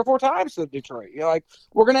probably 3 or 4 times to Detroit.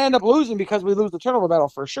 We're going to end up losing because we lose the turnover battle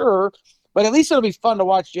for sure. But at least it'll be fun to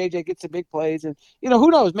watch JJ get some big plays. And, who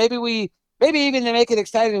knows? Maybe even to make it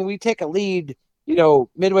exciting, we take a lead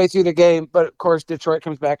midway through the game. But of course, Detroit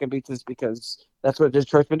comes back and beats us because that's what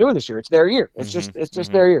Detroit's been doing this year. It's their year. It's just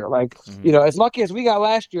their year. Like, as lucky as we got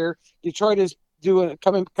last year, Detroit is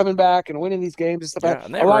coming back and winning these games and stuff. Yeah,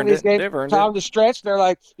 and a lot of these games, down the stretch, they're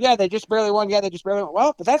like, they just barely won. Yeah, they just barely won.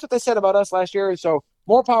 Well, but that's what they said about us last year. And so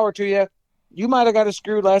more power to you. You might have got us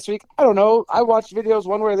screwed last week. I don't know. I watched videos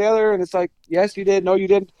one way or the other, and it's like, yes, you did. No, you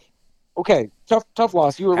didn't. Okay, tough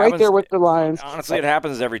loss. You were right there with the Lions. Honestly, it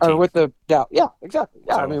happens every team. Or with the doubt. Yeah, exactly.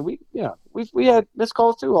 Yeah, so, I mean, we had missed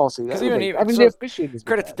calls too all season. They appreciate this.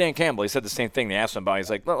 Credit to Dan Campbell. He said the same thing. They asked him about. He's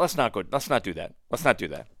like, let's not do that. Let's not do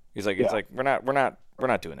that. He's like, it's like we're not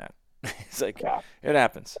doing that. He's like, it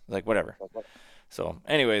happens. Like whatever. So,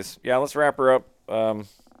 anyways, let's wrap her up. So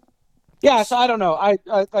I don't know. I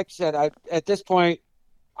like you said, at this point,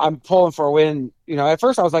 I'm pulling for a win. At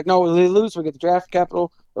first I was like, no, we lose, we get the draft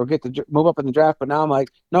capital or get to move up in the draft. But now I'm like,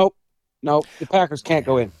 nope, the Packers can't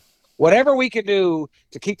go in. Whatever we can do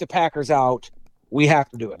to keep the Packers out, we have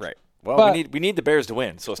to do it. Right. Well, we need the Bears to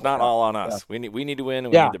win, so it's not all on us. Yeah. We need to win,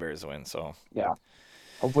 and we need the Bears to win. So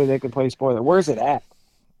hopefully they can play spoiler. Where's it at?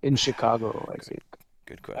 In Chicago, I think.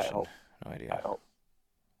 Good question. No idea.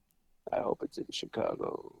 I hope it's in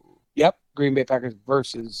Chicago. Yep, Green Bay Packers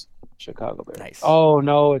versus Chicago Bears. Nice. Oh,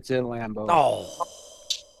 no, it's in Lambeau. Oh,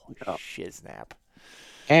 shiznap.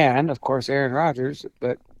 And, of course, Aaron Rodgers,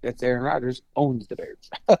 but it's Aaron Rodgers owns the Bears.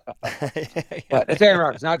 But it's Aaron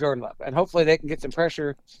Rodgers, not Jordan Love. And hopefully they can get some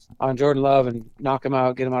pressure on Jordan Love and knock him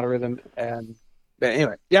out, get him out of rhythm. But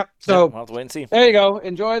anyway, so we'll have to wait and see. There you go.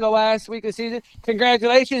 Enjoy the last week of the season.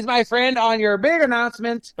 Congratulations, my friend, on your big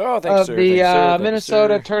announcement of the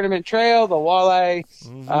Minnesota Tournament Trail, the Walleye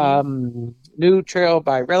new trail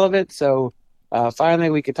by Relevant. So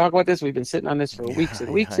finally we can talk about this. We've been sitting on this for weeks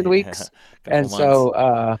and weeks and weeks. And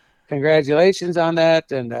so congratulations on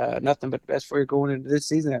that. And nothing but the best for you going into this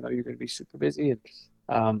season. I know you're going to be super busy. And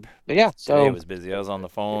so today was busy. I was on the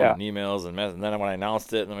phone and emails and then when I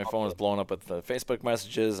announced it, and then my phone was blowing up with the Facebook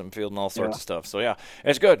messages and fielding all sorts of stuff. So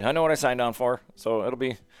it's good. I know what I signed on for, so it'll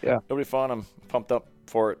be fun. I'm pumped up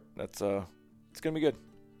for it. It's gonna be good.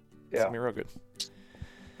 It's gonna be real good.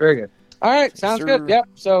 Very good. All right, sounds good. Yep.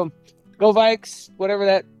 So go Vikes, whatever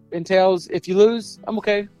that entails. If you lose, I'm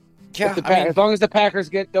okay. Yeah, as long as the Packers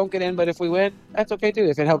don't get in, but if we win, that's okay too.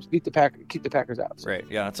 If it helps keep the Packers out. So. Right.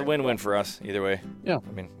 Yeah, it's a win-win for us either way. Yeah.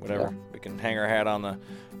 I mean, whatever. Yeah. We can hang our hat on the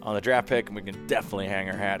draft pick, and we can definitely hang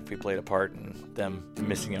our hat if we played a part in them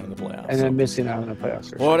missing out on the playoffs. And then missing out on the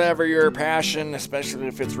playoffs. Whatever your passion, especially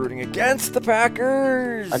if it's rooting against the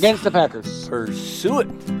Packers. Against the Packers. Pursue it.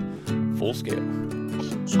 Full scale.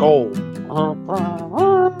 Skol.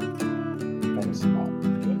 That is not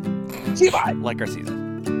good. See you bye. Like our season.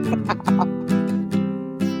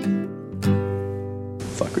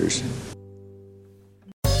 Fuckers.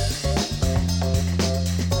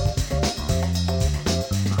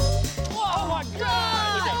 Oh my God!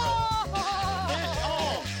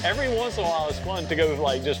 Every once in a while it's fun to go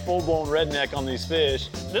like just full-blown redneck on these fish.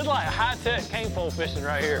 This is like high-tech cane pole fishing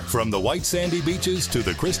right here. From the white sandy beaches to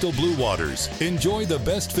the crystal blue waters, enjoy the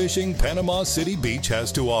best fishing Panama City Beach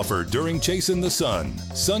has to offer during Chasing the Sun.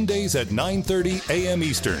 Sundays at 9:30 a.m.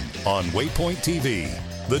 Eastern on Waypoint TV,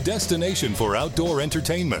 the destination for outdoor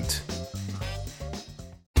entertainment.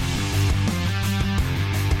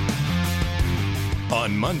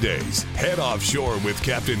 On Mondays, head offshore with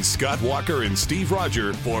Captain Scott Walker and Steve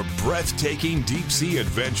Roger for breathtaking deep-sea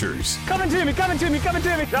adventures. Coming to me.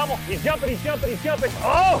 Double. He's jumping.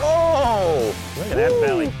 Oh! Look at that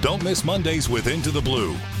belly. Don't miss Mondays with Into the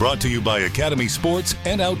Blue. Brought to you by Academy Sports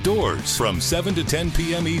and Outdoors from 7 to 10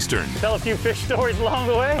 p.m. Eastern. Tell a few fish stories along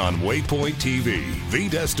the way. On Waypoint TV, the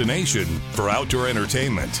destination for outdoor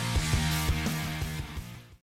entertainment.